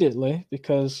immediately,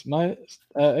 because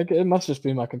it must just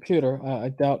be my computer. I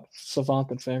doubt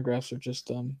Savant and Fangraphs are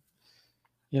just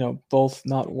both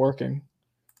not working.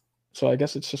 So I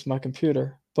guess it's just my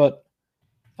computer. But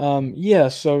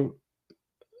so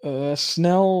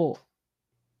Snell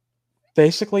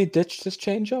basically ditched his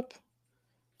changeup.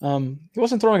 He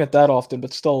wasn't throwing it that often,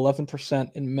 but still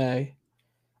 11% in May.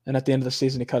 And at the end of the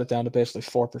season, he cut it down to basically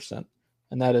 4%.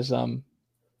 And that is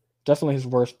definitely his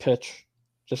worst pitch,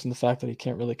 just in the fact that he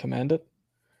can't really command it.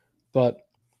 But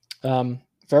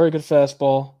very good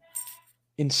fastball,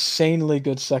 insanely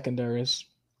good secondaries.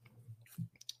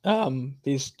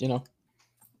 He's, kind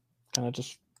of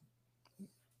just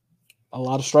a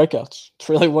lot of strikeouts. It's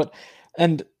really what –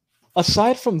 and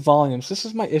aside from volumes, this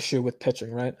is my issue with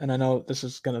pitching, right? And I know this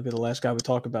is going to be the last guy we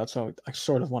talk about, so I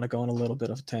sort of want to go on a little bit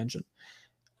of a tangent.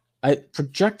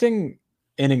 Projecting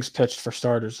innings pitched for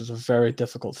starters is a very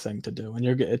difficult thing to do, and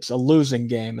it's a losing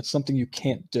game. It's something you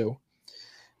can't do.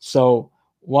 So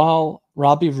while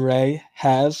Robbie Ray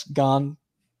has gone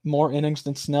more innings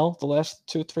than Snell the last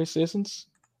 2-3 seasons,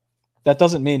 that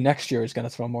doesn't mean next year he's going to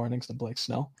throw more innings than Blake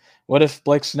Snell. What if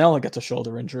Blake Snell gets a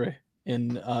shoulder injury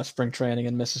in spring training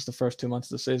and misses the first 2 months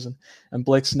of the season, and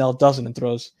Blake Snell doesn't and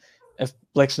throws? If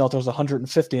Blake Snell throws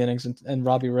 150 innings and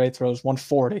Robbie Ray throws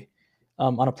 140,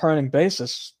 on a per inning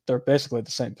basis, they're basically the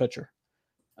same pitcher.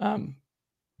 And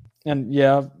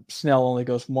yeah, Snell only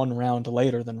goes one round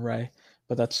later than Ray,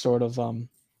 but that's sort of I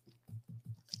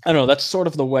don't know. That's sort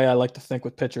of the way I like to think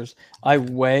with pitchers. I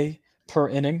weigh per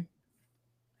inning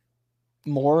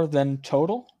more than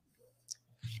total,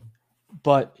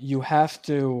 but you have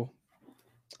to.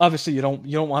 Obviously, you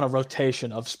don't want a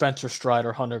rotation of Spencer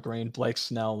Strider, Hunter Green, Blake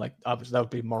Snell. Like, obviously, that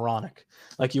would be moronic.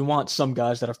 Like, you want some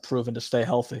guys that have proven to stay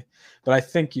healthy. But I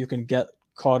think you can get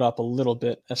caught up a little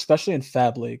bit, especially in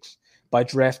fab leagues, by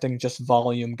drafting just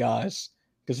volume guys,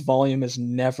 because volume is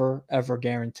never, ever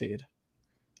guaranteed.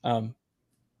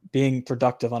 Being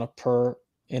productive on a per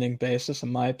inning basis,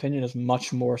 in my opinion, is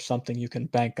much more something you can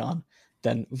bank on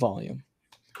than volume.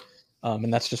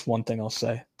 And that's just one thing I'll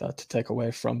say to take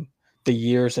away from the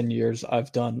years and years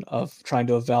I've done of trying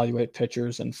to evaluate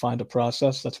pitchers and find a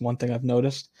process. That's one thing I've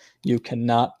noticed. You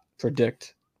cannot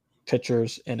predict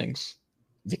pitchers' innings.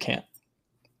 You can't.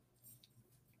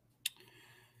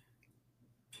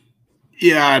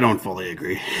 Yeah, I don't fully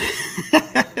agree.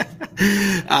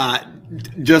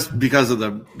 Just because of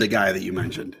the guy that you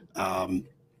mentioned.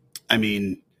 I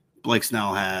mean, Blake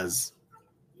Snell has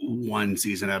one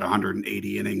season at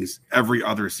 180 innings. Every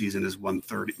other season is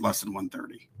 130, less than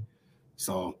 130.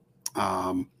 So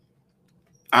I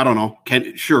don't know.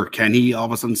 Can he all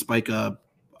of a sudden spike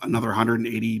another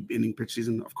 180 inning pitch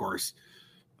season? Of course.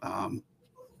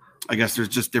 I guess there's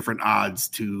just different odds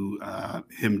to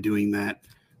him doing that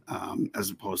as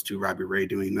opposed to Robbie Ray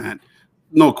doing that.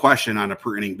 No question on a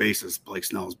per inning basis, Blake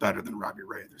Snell is better than Robbie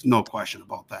Ray. There's no question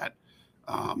about that.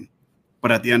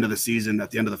 But at the end of the season,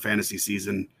 at the end of the fantasy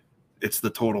season, it's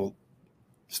the total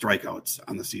strikeouts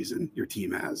on the season your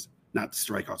team has, not the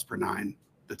strikeouts per 9.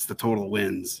 It's the total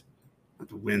wins, not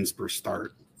the wins per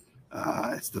start.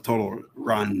 It's the total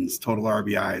runs, total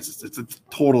RBIs. It's a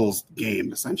totals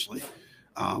game, essentially,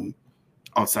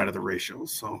 outside of the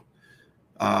ratios. So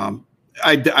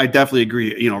I definitely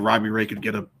agree. Robbie Ray could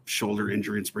get a shoulder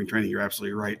injury in spring training. You're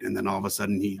absolutely right. And then all of a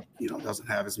sudden he, doesn't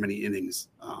have as many innings.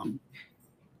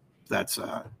 It's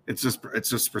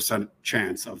just percent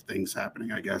chance of things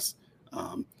happening, I guess.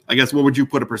 What would you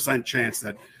put a percent chance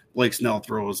that Blake Snell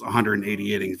throws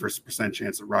 180 innings versus percent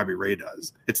chance that Robbie Ray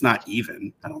does? It's not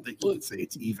even. I don't think you can say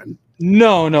it's even.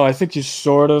 No, I think you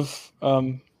sort of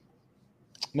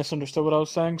misunderstood what I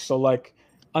was saying. So,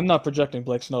 I'm not projecting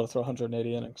Blake Snell to throw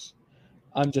 180 innings.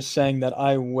 I'm just saying that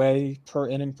I weigh per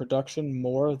inning production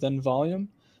more than volume,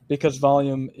 because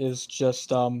volume is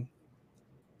just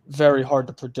very hard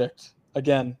to predict.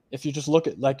 Again, if you just look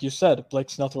at, like you said, Blake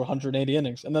Snell threw 180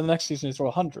 innings, and then the next season he threw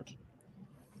 100.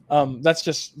 That's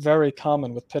just very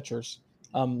common with pitchers.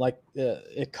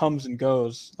 It comes and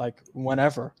goes, like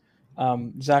whenever.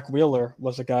 Zach Wheeler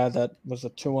was a guy that was a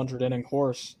 200 inning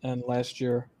horse, and last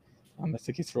year, I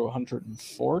think he threw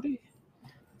 140.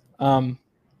 And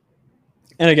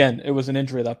again, it was an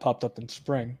injury that popped up in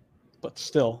spring, but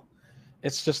still,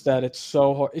 it's just that it's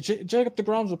so hard. Jacob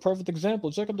deGrom is a perfect example.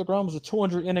 Jacob deGrom was a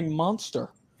 200 inning monster,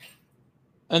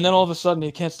 and then all of a sudden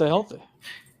he can't stay healthy.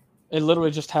 It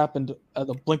literally just happened at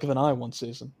the blink of an eye one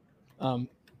season.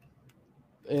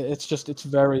 It's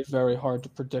very, very hard to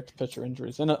predict pitcher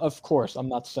injuries. And of course, I'm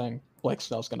not saying Blake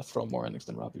Snell's going to throw more innings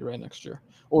than Robbie Ray next year,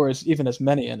 or even as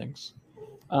many innings.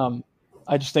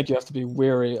 I just think you have to be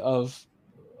wary of.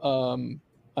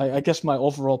 I guess my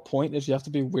overall point is you have to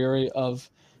be wary of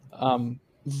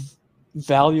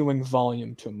valuing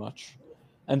volume too much,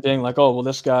 and being like, oh well,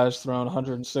 this guy's thrown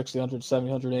 160, 170,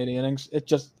 180 innings.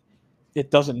 It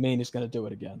doesn't mean he's going to do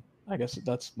it again. I guess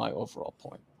that's my overall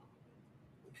point.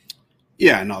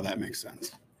 Yeah, no, that makes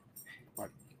sense. But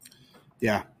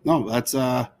yeah, no,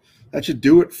 that should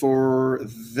do it for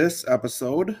this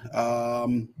episode.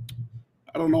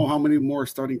 I don't know how many more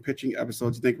starting pitching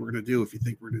episodes you think we're going to do. If you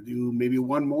think we're going to do maybe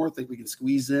one more, think we can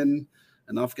squeeze in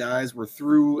enough guys. We're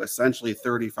through essentially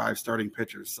 35 starting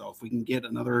pitchers. So if we can get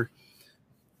another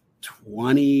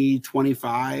 20,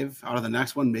 25 out of the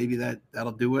next one, maybe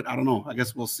that'll do it. I don't know. I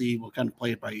guess we'll see. We'll kind of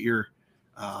play it by ear.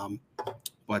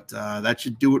 But that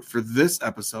should do it for this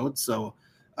episode. So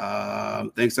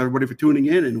thanks everybody for tuning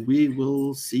in, and we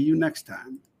will see you next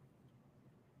time.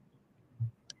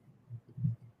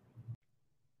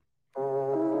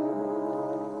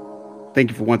 Thank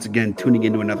you for once again tuning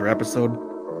into another episode.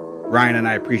 Ryan and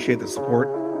I appreciate the support.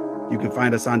 You can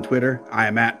find us on Twitter. I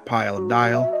am at Pile of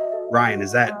Dial. Ryan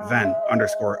is at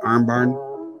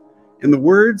Ven_Armbarn. In the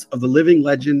words of the living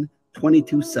legend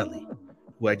 22 Selly,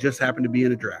 who I just happened to be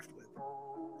in a draft with,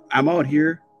 I'm out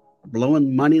here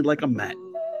blowing money like a Met.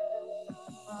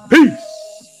 Peace!